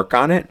start work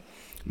on it,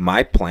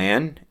 my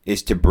plan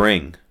is to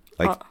bring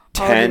like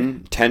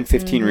 10,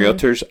 15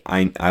 realtors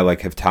I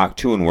like have talked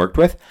to and worked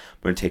with.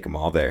 I'm going to take them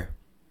all there.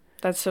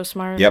 That's so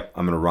smart. Yep.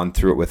 I'm going to run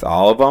through it with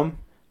all of them.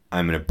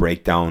 I'm going to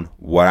break down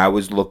what I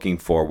was looking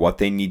for, what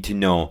they need to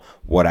know,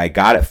 what I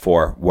got it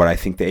for, what I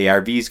think the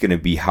ARV is going to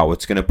be, how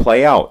it's going to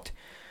play out.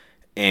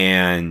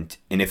 And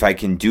if I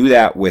can do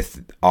that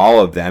with all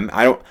of them,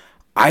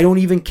 I don't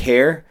even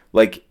care.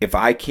 Like if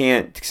I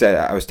can't, because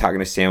I was talking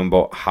to Sam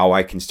about how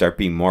I can start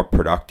being more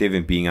productive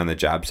and being on the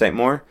job site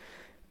more.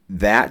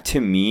 That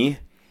to me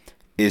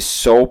is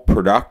so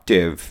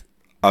productive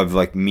of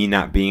like me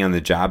not being on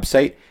the job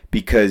site,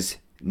 because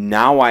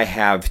now I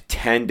have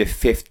 10 to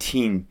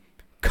 15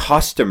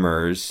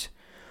 customers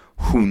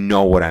who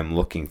know what I'm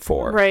looking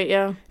for. Right,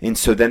 yeah. And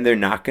so then they're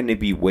not going to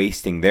be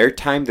wasting their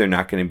time. They're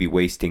not going to be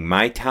wasting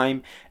my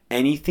time.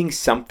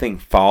 Something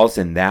falls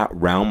in that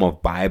realm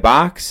of buy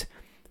box,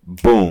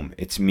 boom,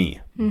 it's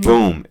me.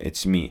 Boom,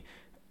 it's me.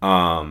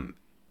 And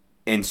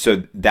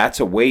so that's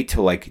a way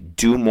to like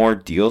do more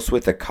deals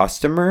with a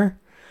customer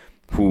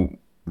who,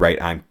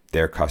 right, I'm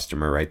their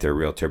customer, right, their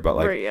realtor, but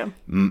like right, yeah.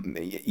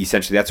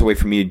 Essentially that's a way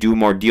for me to do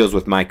more deals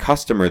with my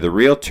customer, the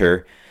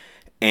realtor,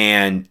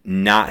 and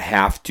not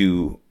have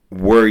to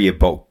worry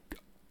about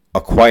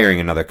acquiring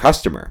another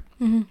customer.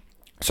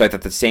 So I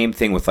thought the same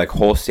thing with like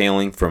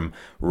wholesaling from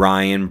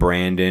Ryan,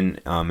 Brandon,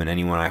 and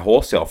anyone I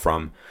wholesale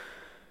from.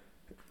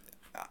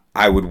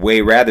 I would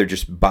way rather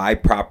just buy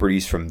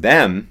properties from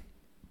them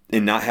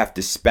and not have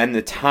to spend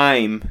the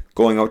time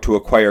going out to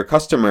acquire a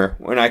customer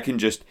when I can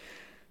just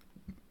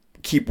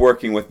keep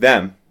working with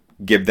them,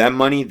 give them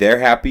money, they're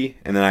happy,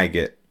 and then I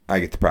get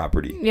the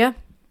property. Yeah.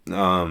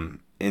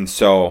 And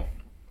so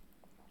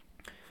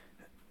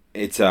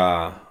it's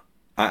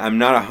I'm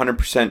not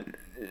 100%.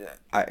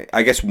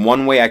 I guess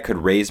one way I could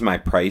raise my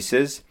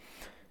prices,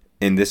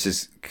 and this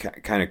is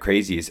kind of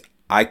crazy, is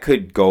I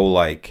could go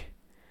like,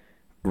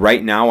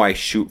 right now I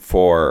shoot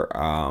for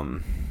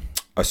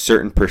a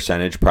certain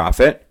percentage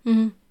profit.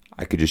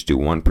 I could just do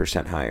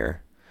 1%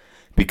 higher,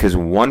 because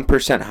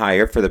 1%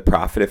 higher for the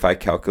profit, if I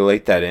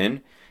calculate that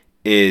in,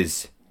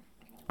 is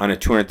on a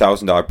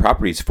 $200,000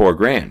 property is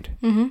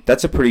 $4,000.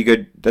 That's a pretty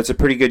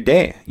good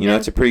day. You know,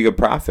 that's a pretty good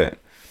profit.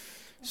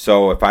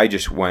 So if I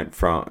just went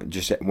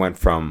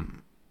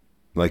from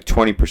like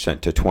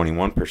 20% to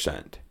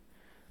 21%,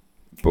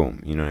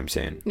 boom, you know what I'm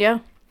saying? Yeah.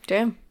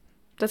 Damn.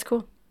 That's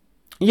cool.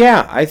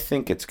 Yeah, I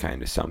think it's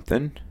kind of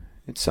something.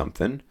 It's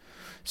something.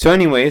 So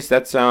anyways,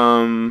 that's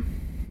the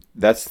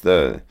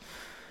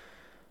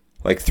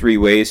like 3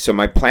 ways. So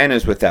my plan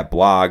is with that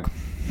blog,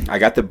 I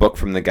got the book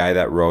from the guy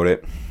that wrote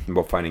it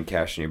about finding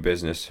cash in your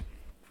business.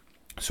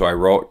 So I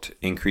wrote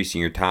Increasing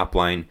Your Top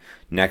Line.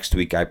 Next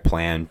week I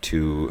plan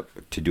to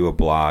do a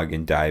blog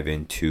and dive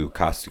into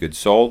cost of goods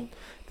sold.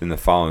 Then the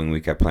following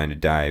week I plan to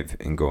dive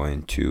and go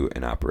into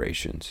an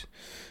operations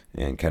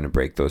and kind of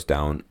break those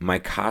down. My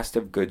cost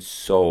of goods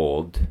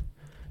sold,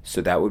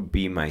 so that would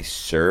be my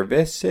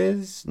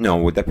services. No,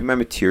 would that be my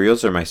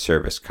materials or my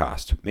service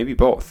cost? Maybe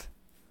both.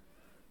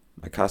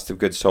 My cost of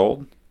goods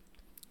sold?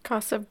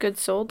 Cost of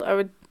goods sold, I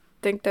would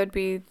think that'd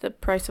be the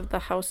price of the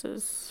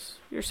houses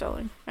you're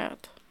selling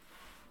at.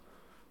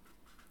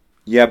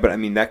 Yeah, but I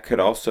mean, that could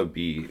also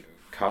be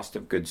cost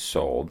of goods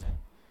sold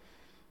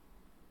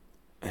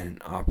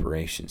and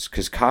operations.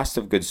 Because cost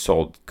of goods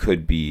sold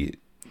could be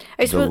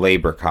the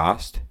labor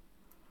cost.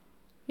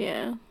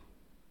 Yeah.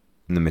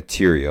 And the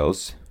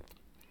materials.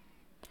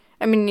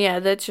 I mean, yeah,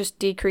 that's just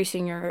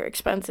decreasing your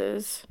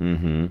expenses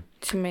to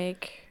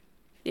make,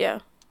 yeah.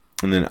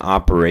 And then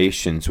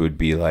operations would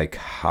be like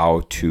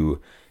how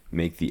to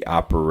make the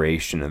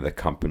operation of the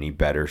company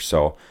better.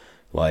 So,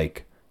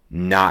 like,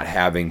 not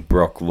having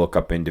Brooke look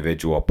up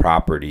individual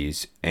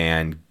properties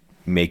and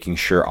making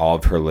sure all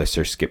of her lists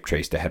are skip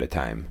traced ahead of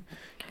time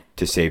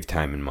to save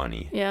time and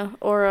money. Yeah,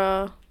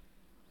 or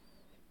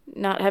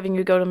not having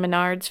you go to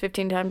Menards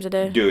 15 times a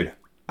day. Dude,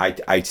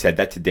 I said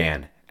that to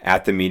Dan.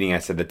 At the meeting, I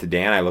said that to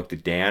Dan. I looked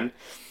at Dan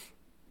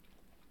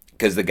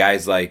because the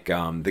guy's like,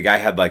 the guy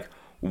had like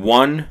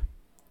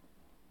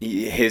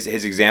his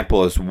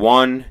example is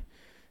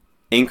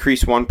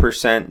increase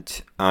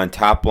 1% on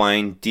top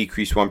line,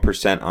 decrease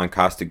 1% on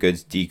cost of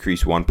goods,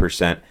 decrease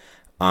 1%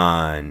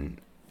 on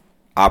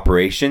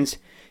operations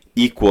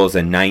equals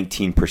a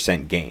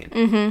 19%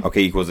 gain.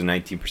 Okay, equals a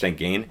 19%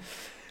 gain.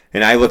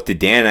 And I looked at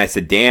Dan and I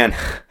said, Dan,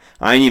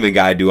 I ain't even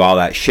got to do all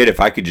that shit.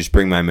 If I could just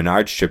bring my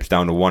Menards trips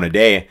down to 1 a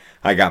day,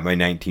 I got my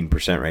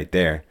 19% right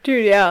there.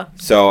 Dude, yeah.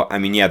 So, I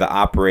mean, yeah, the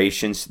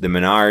operations, the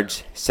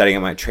Menards, setting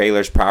up my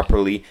trailers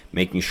properly,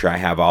 making sure I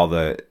have all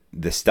the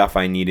stuff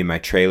I need in my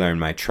trailer and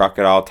my truck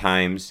at all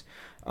times.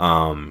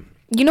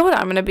 You know what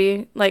I'm going to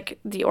be? Like,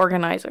 the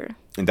organizer.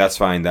 And that's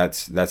fine.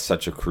 That's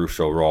such a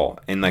crucial role.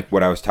 And like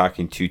what I was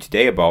talking to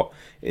today about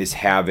is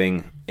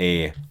having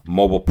a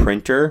mobile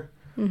printer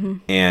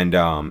and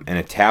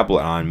a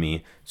tablet on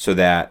me so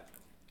that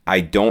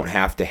I don't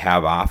have to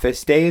have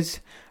office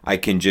days. I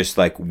can just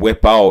like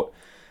whip out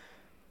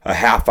a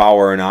half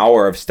hour, an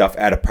hour of stuff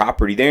at a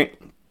property.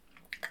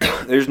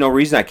 There's no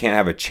reason I can't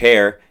have a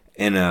chair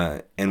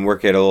and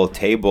work at a little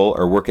table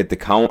or work at the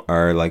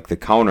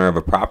counter of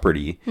a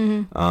property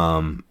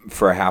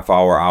for a half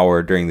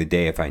hour during the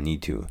day if I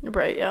need to.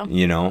 Right, yeah.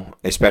 You know,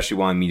 especially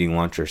while I'm eating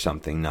lunch or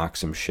something, knock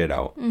some shit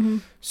out.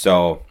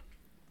 So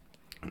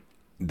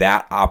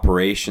that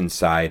operation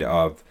side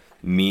of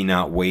me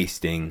not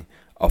wasting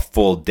a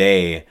full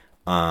day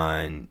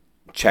on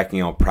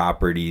checking out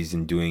properties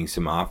and doing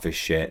some office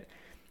shit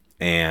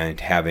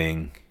and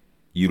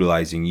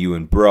utilizing you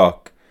and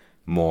Brooke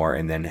more,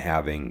 and then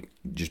having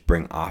just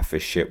bring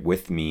office shit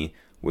with me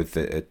with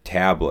a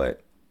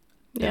tablet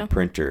and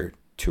printer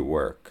to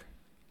work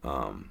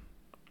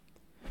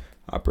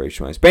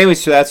operation wise. But anyway,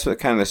 so that's what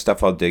kind of the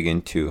stuff I'll dig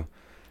into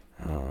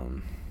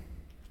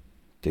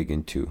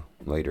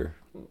later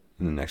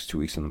in the next 2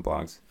 weeks on the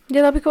blogs.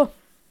 Yeah, that'd be cool.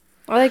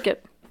 I like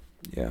it.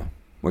 Yeah.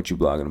 What you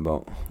blogging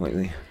about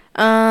lately?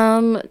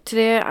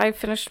 Today I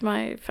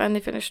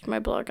finally finished my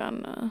blog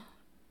on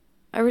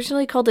I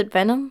originally called it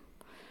Venom,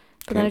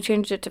 but then I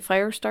changed it to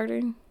Fire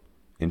Starting.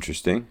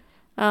 Interesting.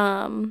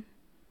 And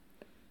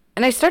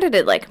I started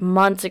it like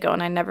months ago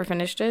and I never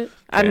finished it. Okay.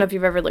 I don't know if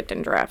you've ever looked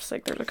in drafts.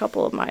 Like there's a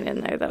couple of mine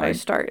in there that I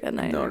start and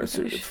I noticed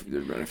there's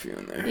been a few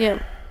in there. Yeah.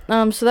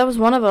 So that was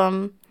one of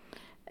them,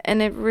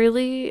 and it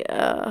really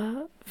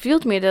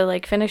fueled me to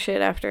like finish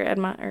it after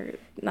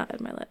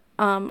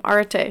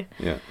Arte.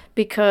 Yeah.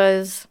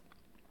 Because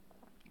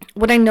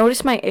what I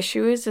noticed my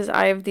issue is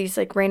I have these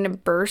like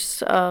random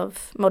bursts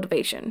of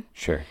motivation.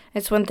 Sure.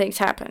 It's when things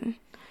happen.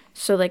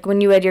 So like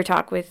when you had your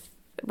talk with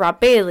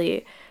Rob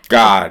Bailey.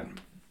 God,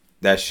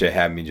 that shit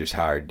had me just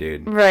hard,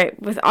 dude. Right,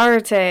 with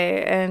Arte,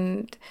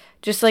 and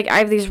just like I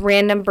have these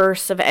random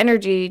bursts of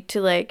energy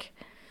to like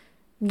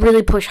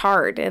really push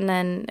hard, and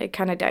then it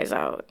kind of dies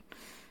out.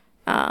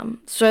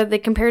 So they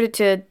compared it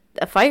to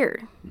a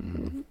fire,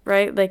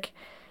 right? Like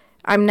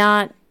I'm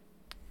not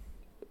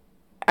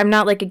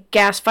like a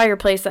gas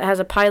fireplace that has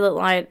a pilot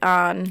light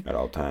on at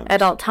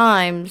all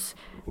times.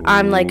 Ooh.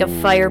 I'm like a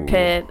fire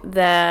pit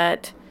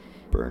that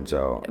burns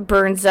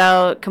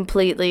out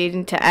completely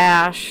into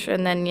ash,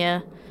 and then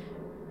you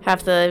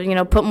have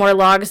to, put more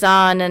logs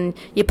on, and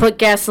you put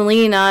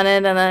gasoline on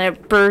it, and then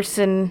it bursts,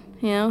 and,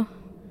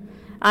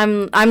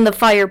 I'm the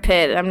fire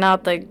pit. I'm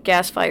not the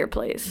gas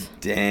fireplace.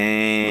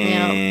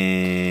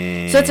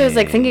 Dang. So that's what I was,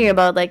 like, thinking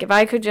about. Like, if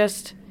I could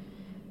just...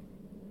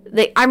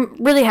 I'm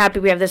really happy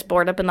we have this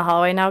board up in the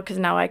hallway now, because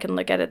now I can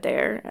look at it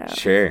there.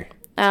 Sure.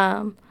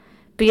 But,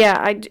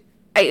 yeah,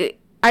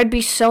 I'd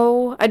be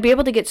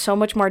able to get so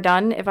much more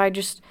done if I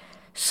just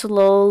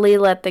slowly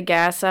let the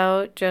gas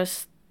out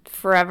just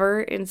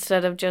forever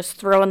instead of just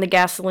throwing the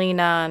gasoline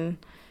on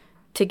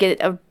to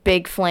get a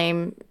big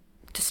flame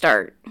to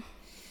start.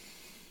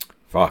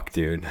 Fuck,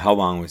 dude. How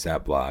long was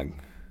that blog?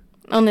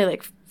 Only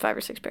like 5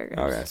 or 6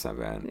 paragraphs. Oh, that's not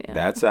bad.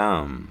 Yeah.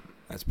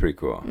 That's pretty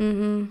cool.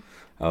 Mm-hmm.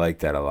 I like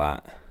that a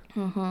lot.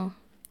 Mm-hmm.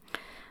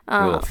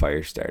 A little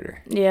fire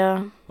starter. Yeah.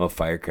 A little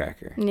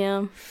firecracker.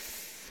 Yeah.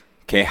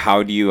 Okay,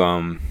 how do you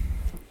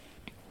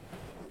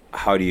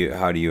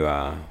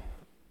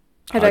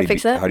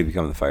fix that? How do you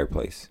become the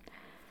fireplace?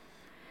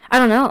 I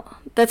don't know.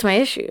 That's my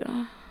issue.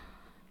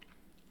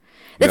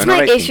 That's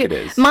my issue.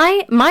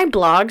 My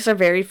blogs are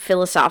very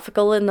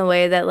philosophical in the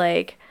way that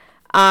like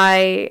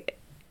I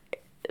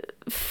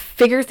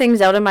figure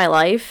things out in my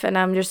life, and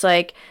I'm just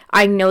like,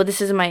 I know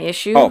this is my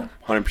issue. Oh,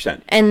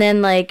 100%. And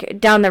then like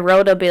down the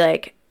road I'll be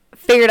like,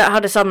 figured out how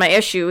to solve my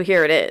issue,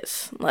 here it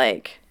is.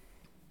 Like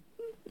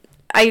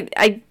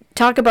I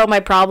talk about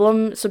my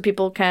problem so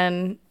people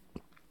can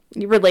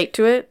relate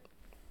to it,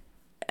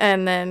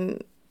 and then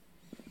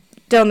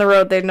down the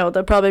road they know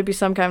there'll probably be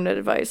some kind of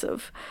advice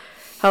of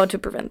how to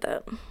prevent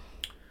that.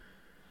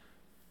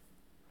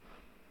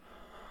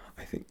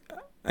 I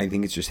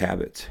think it's just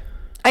habits.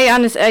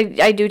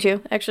 I do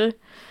too, actually.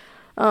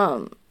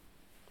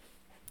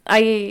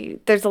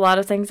 There's a lot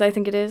of things I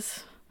think it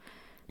is.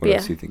 What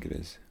else do you think it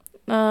is?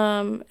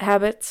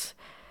 Habits.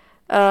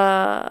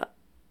 Diet.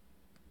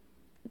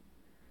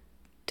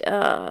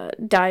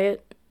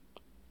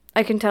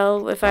 I can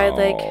tell if I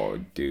like. Oh,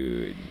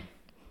 dude.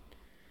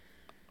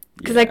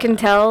 Because I can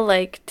tell,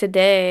 like,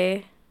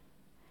 today,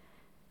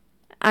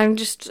 I'm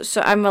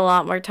a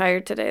lot more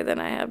tired today than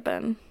I have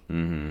been.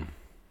 Mm-hmm.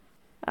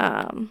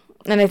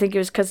 And I think it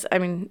was because, I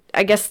mean,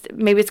 I guess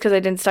maybe it's because I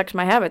didn't stick to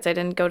my habits. I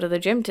didn't go to the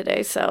gym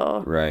today,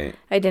 so Right.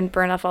 I didn't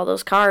burn off all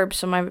those carbs,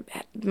 so my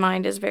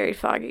mind is very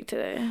foggy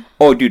today.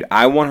 Oh, dude,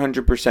 I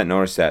 100%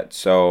 noticed that.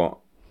 So,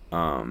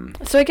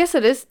 So I guess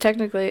it is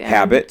technically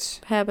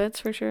habits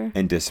habits for sure.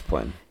 and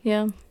discipline.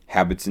 Yeah.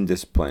 Habits and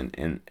discipline,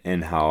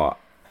 and how.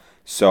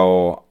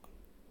 So,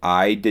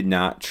 I did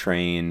not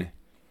train.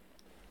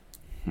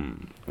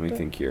 Let me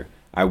think here.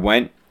 I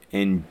went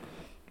and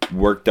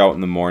worked out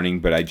in the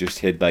morning, but I just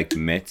hit like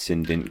mitts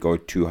and didn't go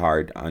too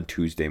hard on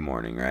Tuesday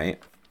morning, right?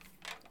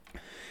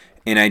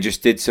 And I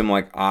just did some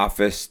like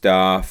office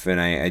stuff,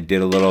 and I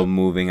did a little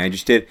moving. I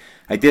did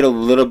a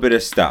little bit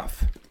of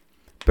stuff,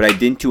 but I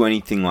didn't do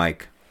anything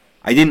like,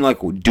 I didn't like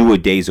do a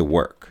days of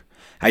work.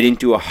 I didn't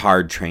do a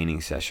hard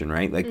training session,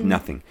 right? Like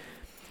nothing.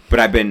 But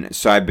I've been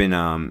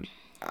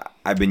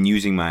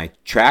using my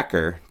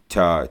tracker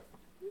to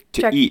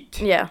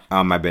eat. Yeah.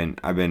 I've been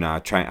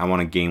trying. I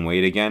want to gain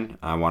weight again.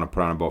 I want to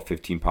put on about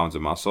 15 pounds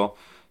of muscle.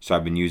 So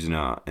I've been using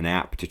an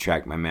app to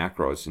track my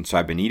macros, and so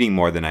I've been eating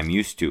more than I'm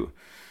used to.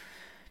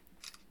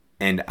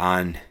 And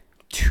on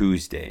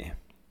Tuesday,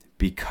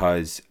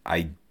 because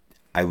I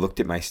looked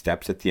at my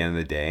steps at the end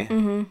of the day.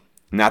 Mm-hmm.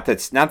 Not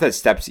that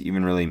steps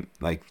even really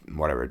like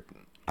whatever.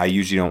 I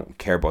usually don't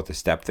care about the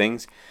step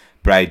things,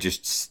 but I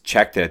just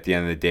checked it at the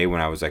end of the day when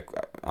I was like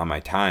on my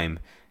time,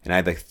 and I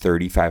had like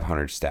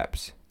 3,500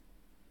 steps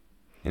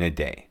in a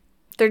day.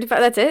 35,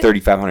 that's it?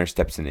 3,500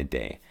 steps in a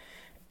day.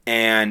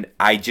 And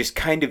I just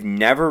kind of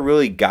never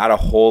really got a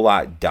whole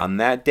lot done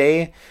that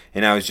day.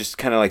 And I was just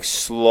kind of like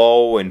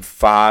slow and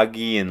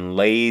foggy and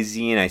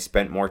lazy. And I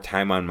spent more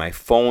time on my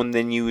phone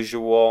than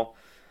usual.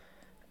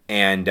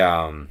 And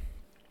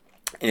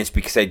it's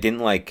because I didn't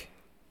like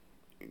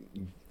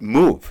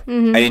move.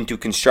 I didn't do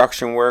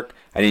construction work.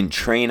 I didn't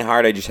train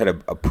hard. I just had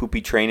a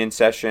poopy training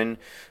session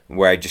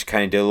where I just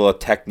kind of did a little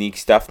technique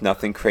stuff.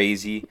 Nothing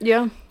crazy.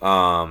 Yeah.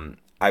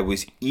 I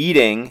was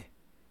eating,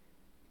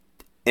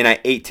 and I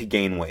ate to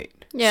gain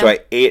weight. Yeah. So I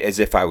ate as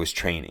if I was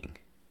training,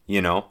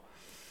 you know?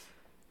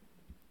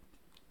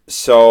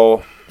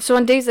 So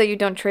on days that you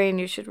don't train,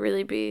 you should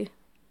really be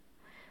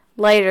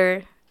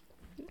lighter,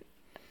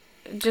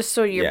 just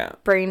so your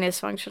brain is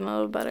functioning a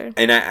little better.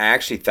 And I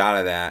actually thought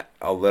of that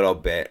a little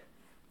bit.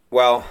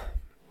 Well,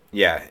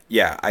 yeah.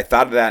 I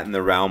thought of that in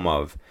the realm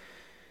of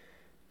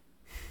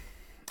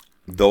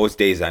those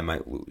days I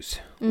might lose.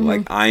 Mm-hmm.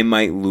 Like, I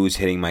might lose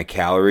hitting my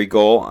calorie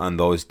goal on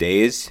those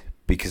days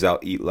because I'll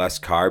eat less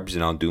carbs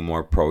and I'll do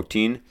more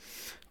protein.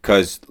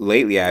 Because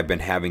lately I've been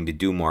having to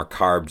do more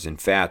carbs and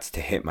fats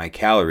to hit my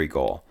calorie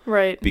goal.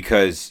 Right.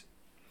 Because,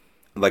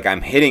 like,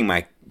 I'm hitting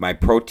my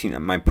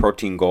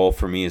protein goal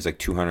for me is like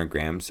 200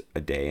 grams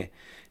a day.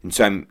 And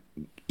so I'm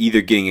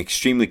either getting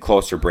extremely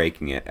close or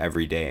breaking it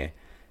every day.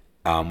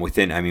 I'm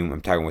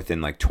talking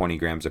within like 20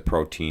 grams of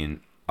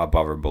protein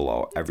above or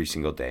below every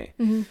single day.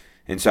 Mm-hmm.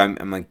 And so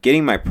I'm like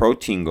getting my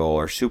protein goal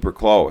or super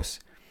close.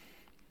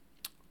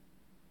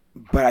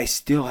 But I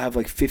still have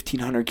like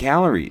 1,500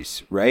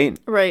 calories, right?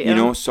 Right. You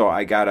know, so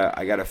I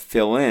gotta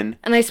fill in.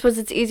 And I suppose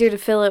it's easier to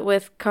fill it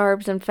with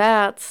carbs and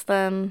fats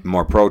than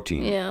more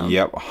protein. Yeah.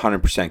 Yep,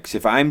 100%. Because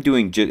if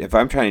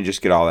I'm trying to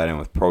just get all that in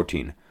with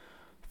protein,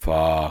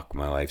 fuck,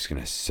 my life's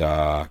gonna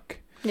suck.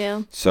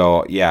 Yeah.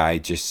 So yeah, I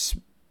just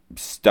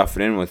stuff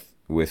it in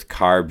with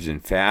carbs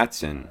and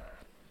fats, and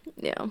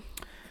yeah,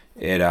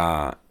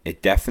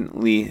 it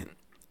definitely,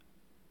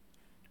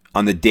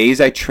 on the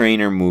days I train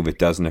or move, it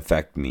doesn't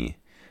affect me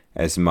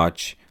as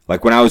much.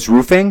 Like when I was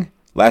roofing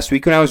last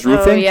week,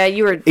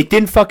 it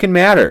didn't fucking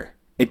matter.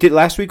 It did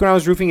last week when I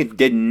was roofing, it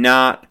did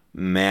not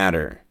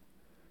matter.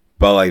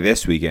 But like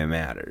this week, it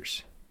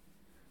matters.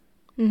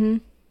 Mm-hmm.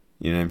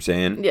 You know what I'm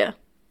saying? Yeah.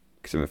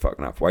 Because I'm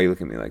fucking off. Why are you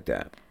looking at me like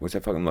that? What's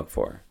that fucking look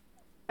for?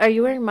 Are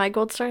you wearing my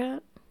Gold Star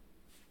hat?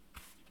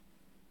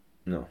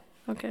 No.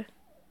 Okay.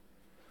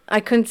 I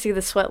couldn't see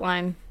the sweat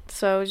line,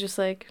 so I was just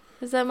like,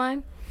 is that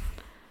mine?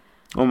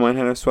 Oh, mine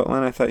had a sweat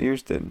line? I thought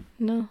yours did.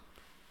 No.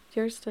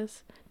 Yours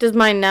does. Does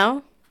mine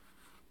now?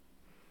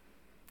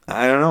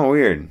 I don't know.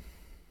 Weird.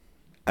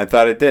 I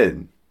thought it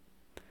did.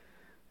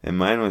 And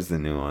mine was the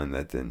new one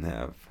that didn't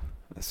have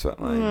a sweat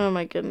line. Oh,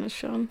 my goodness,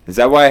 Shaun. Is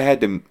that why I had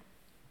to...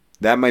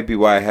 That might be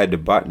why I had to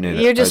button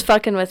it. You're just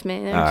fucking with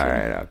me. All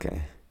right,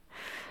 okay.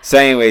 So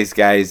anyways,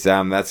 guys,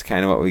 that's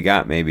kind of what we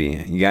got,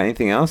 maybe. You got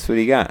anything else? What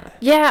do you got?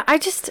 Yeah,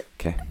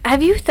 okay.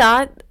 Have you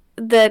thought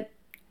that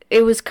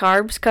it was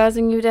carbs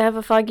causing you to have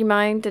a foggy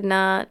mind and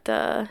not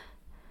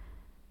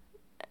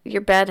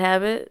your bad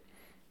habit?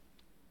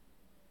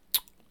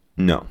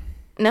 No.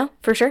 No?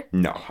 For sure?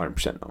 No,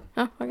 100% no.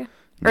 Oh, okay.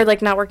 No. Or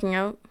like not working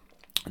out?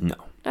 No.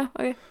 Oh,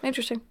 okay.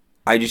 Interesting.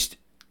 I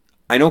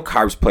know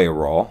carbs play a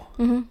role.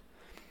 Mm-hmm.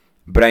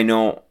 But I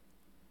know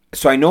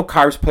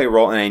carbs play a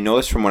role, and I know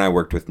this from when I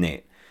worked with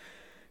Nate.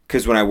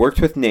 Because when I worked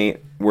with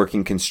Nate,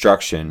 working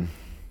construction,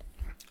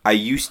 I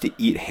used to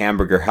eat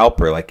Hamburger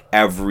Helper like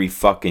every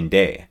fucking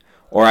day.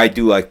 Or I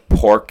do like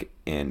pork,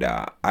 and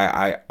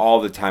I all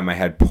the time I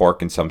had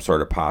pork and some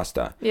sort of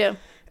pasta. Yeah.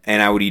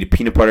 And I would eat a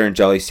peanut butter and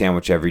jelly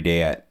sandwich every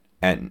day at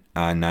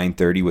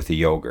 9:30 with a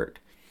yogurt.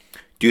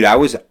 Dude, I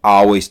was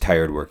always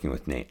tired working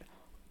with Nate.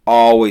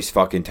 Always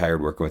fucking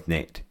tired working with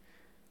Nate.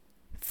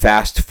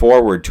 Fast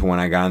forward to when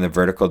I got on the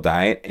vertical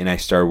diet and I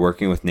started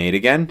working with Nate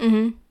again.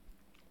 Mm-hmm.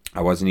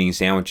 I wasn't eating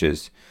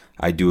sandwiches.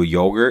 I'd do a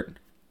yogurt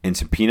and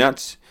some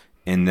peanuts,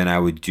 and then I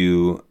would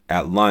do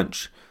at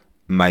lunch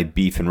my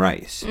beef and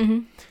rice.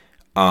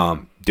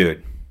 Mm-hmm.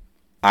 Dude,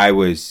 I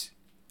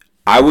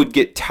would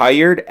get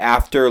tired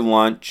after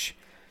lunch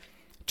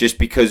just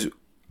because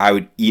I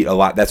would eat a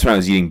lot. That's when I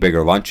was eating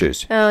bigger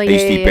lunches. Oh, I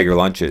used to eat bigger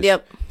lunches.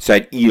 Yep. So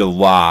I'd eat a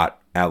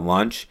lot at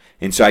lunch,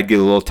 and so I'd get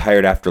a little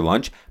tired after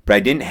lunch, but I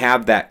didn't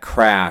have that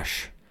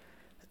crash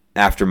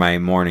after my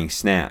morning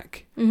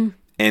snack. Mm-hmm.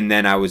 And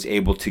then I was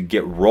able to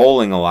get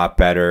rolling a lot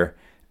better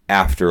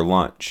after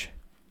lunch.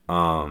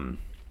 And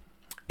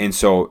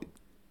so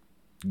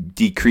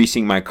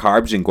decreasing my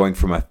carbs and going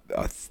from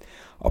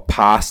a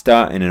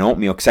pasta and an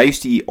oatmeal, because I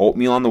used to eat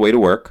oatmeal on the way to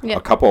work,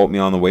 a cup of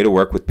oatmeal on the way to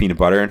work with peanut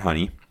butter and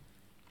honey,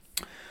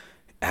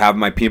 have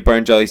my peanut butter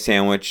and jelly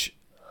sandwich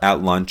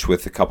at lunch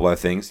with a couple other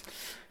things,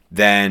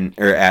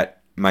 or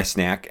at my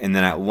snack, and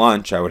then at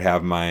lunch I would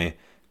have my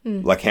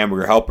like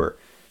hamburger helper.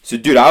 So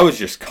dude, I was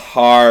just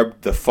carb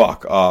the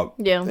fuck up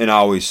and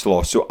always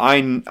slow. So I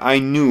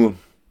knew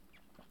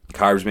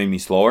carbs made me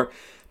slower,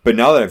 but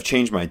now that I've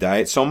changed my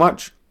diet so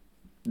much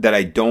that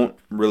I don't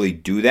really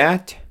do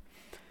that,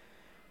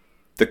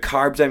 the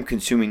carbs I'm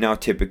consuming now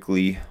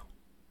typically,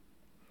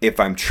 if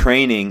I'm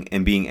training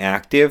and being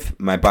active,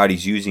 my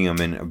body's using them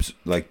and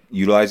like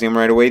utilizing them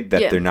right away,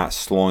 that they're not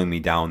slowing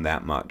me down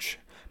that much.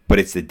 But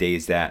it's the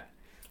days that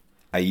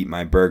I eat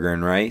my burger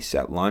and rice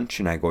at lunch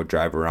and I go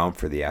drive around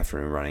for the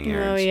afternoon running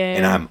errands.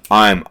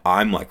 And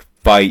I'm like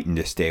fighting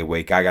to stay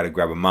awake. I got to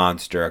grab a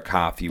Monster, a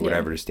coffee,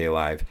 whatever to stay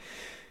alive.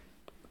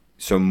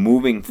 So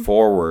moving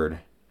forward,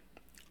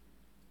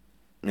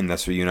 and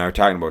that's what you and I were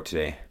talking about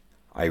today,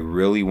 I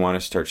really want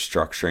to start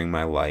structuring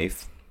my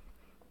life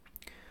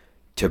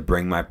to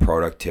bring my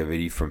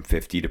productivity from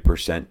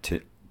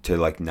 50% to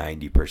like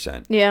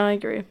 90%. Yeah, I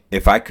agree.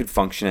 If I could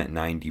function at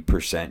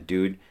 90%,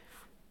 dude,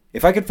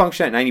 if I could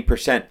function at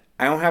 90%,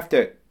 I don't have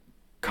to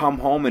come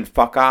home and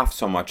fuck off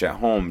so much at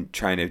home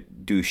trying to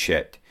do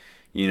shit.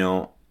 You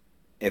know,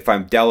 if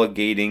I'm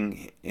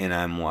delegating and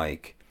I'm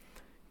like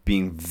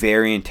being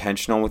very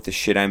intentional with the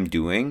shit I'm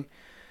doing,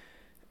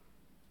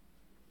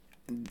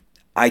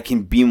 I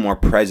can be more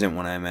present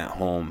when I'm at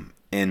home,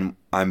 and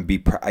I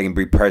can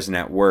be present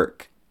at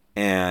work,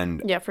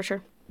 and yeah, for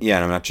sure. Yeah,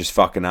 and I'm not just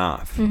fucking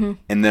off. Mm-hmm.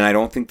 And then I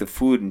don't think the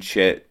food and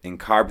shit and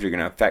carbs are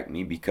gonna affect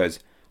me because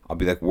I'll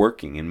be like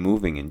working and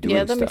moving and doing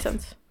stuff. Yeah, that makes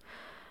sense.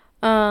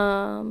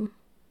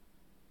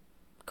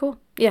 Cool.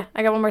 Yeah,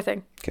 I got one more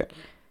thing. Okay.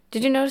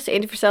 Did you notice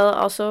Andy Frisella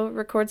also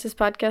records his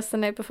podcast the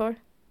night before?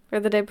 Or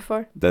the day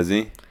before? Does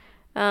he?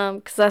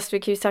 Because last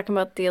week he was talking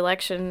about the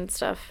election and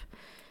stuff.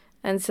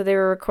 And so they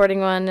were recording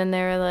one and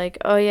they were like,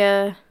 oh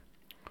yeah,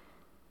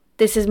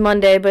 this is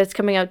Monday, but it's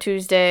coming out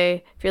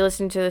Tuesday. If you're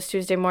listening to this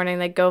Tuesday morning,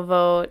 like go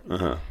vote.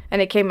 Uh-huh. And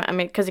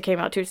because it came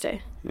out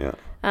Tuesday. Yeah.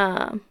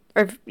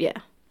 Yeah.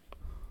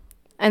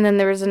 And then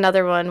there was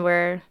another one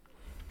where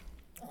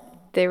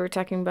they were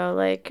talking about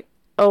like,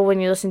 oh, when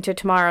you listen to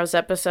tomorrow's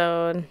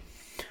episode.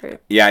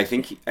 Yeah, I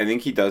think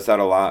he does that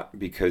a lot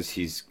because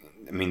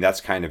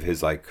that's kind of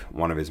his like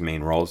one of his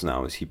main roles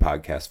now is he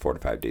podcasts 4 to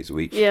 5 days a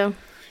week. Yeah.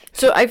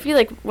 So I feel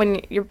like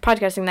when you're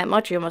podcasting that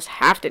much, you almost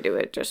have to do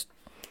it. Just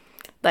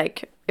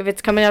like if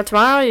it's coming out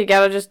tomorrow, you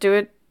gotta just do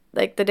it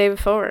like the day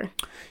before.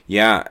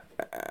 Yeah.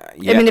 I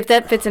mean, if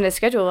that fits in his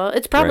schedule well,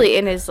 it's probably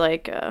in his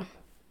like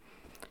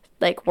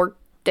work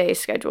day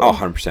schedule. Oh,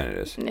 100% it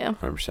is. Yeah.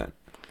 100%.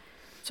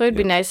 So it'd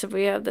be nice if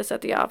we have this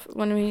at the office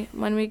when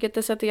we get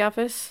this at the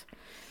office,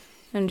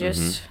 and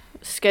just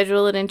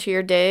schedule it into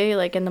your day,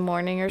 like in the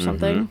morning or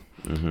something,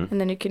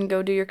 and then you can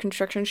go do your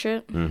construction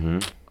shit.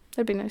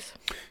 That'd be nice.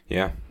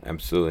 Yeah,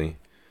 absolutely.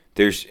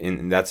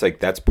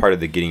 That's part of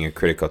the getting a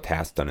critical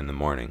task done in the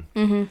morning,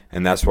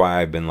 and that's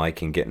why I've been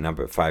liking getting up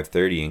at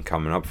 5:30 and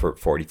coming up for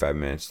 45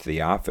 minutes to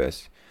the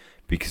office,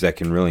 because I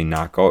can really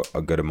knock out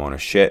a good amount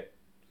of shit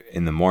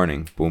in the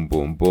morning. Boom,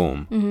 boom,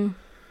 boom.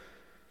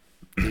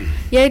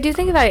 Yeah, I do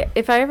think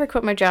if I ever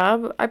quit my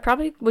job, I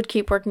probably would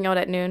keep working out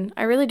at noon.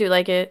 I really do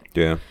like it.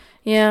 Yeah.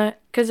 Yeah,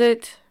 because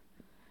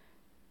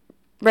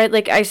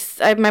like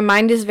my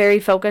mind is very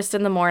focused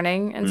in the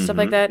morning and stuff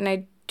like that, and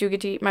I do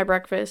get to eat my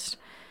breakfast.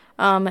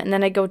 And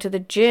then I go to the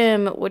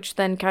gym, which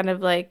then kind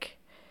of like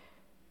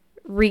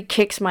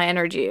re-kicks my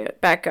energy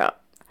back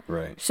up.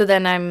 Right. So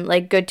then I'm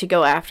like good to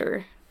go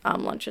after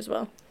lunch as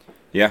well.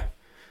 Yeah.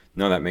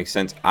 No, that makes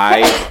sense.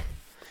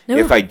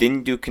 If I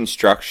didn't do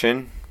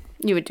construction,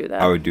 you would do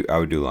that. I would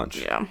do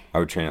lunch. Yeah. I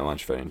would train at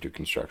lunch if I didn't do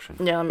construction.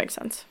 Yeah, that makes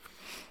sense.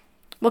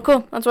 Well,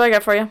 cool. That's what I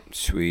got for you.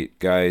 Sweet.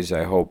 Guys,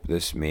 I hope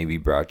this maybe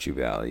brought you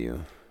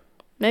value.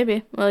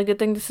 Maybe. Well, a good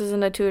thing this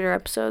isn't a tutor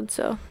episode,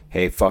 so.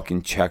 Hey,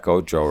 fucking check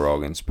out Joe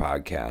Rogan's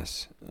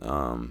podcast.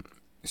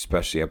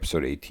 Especially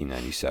episode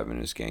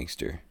 1897 is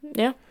gangster.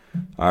 Yeah.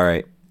 All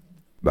right.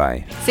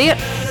 Bye. See ya.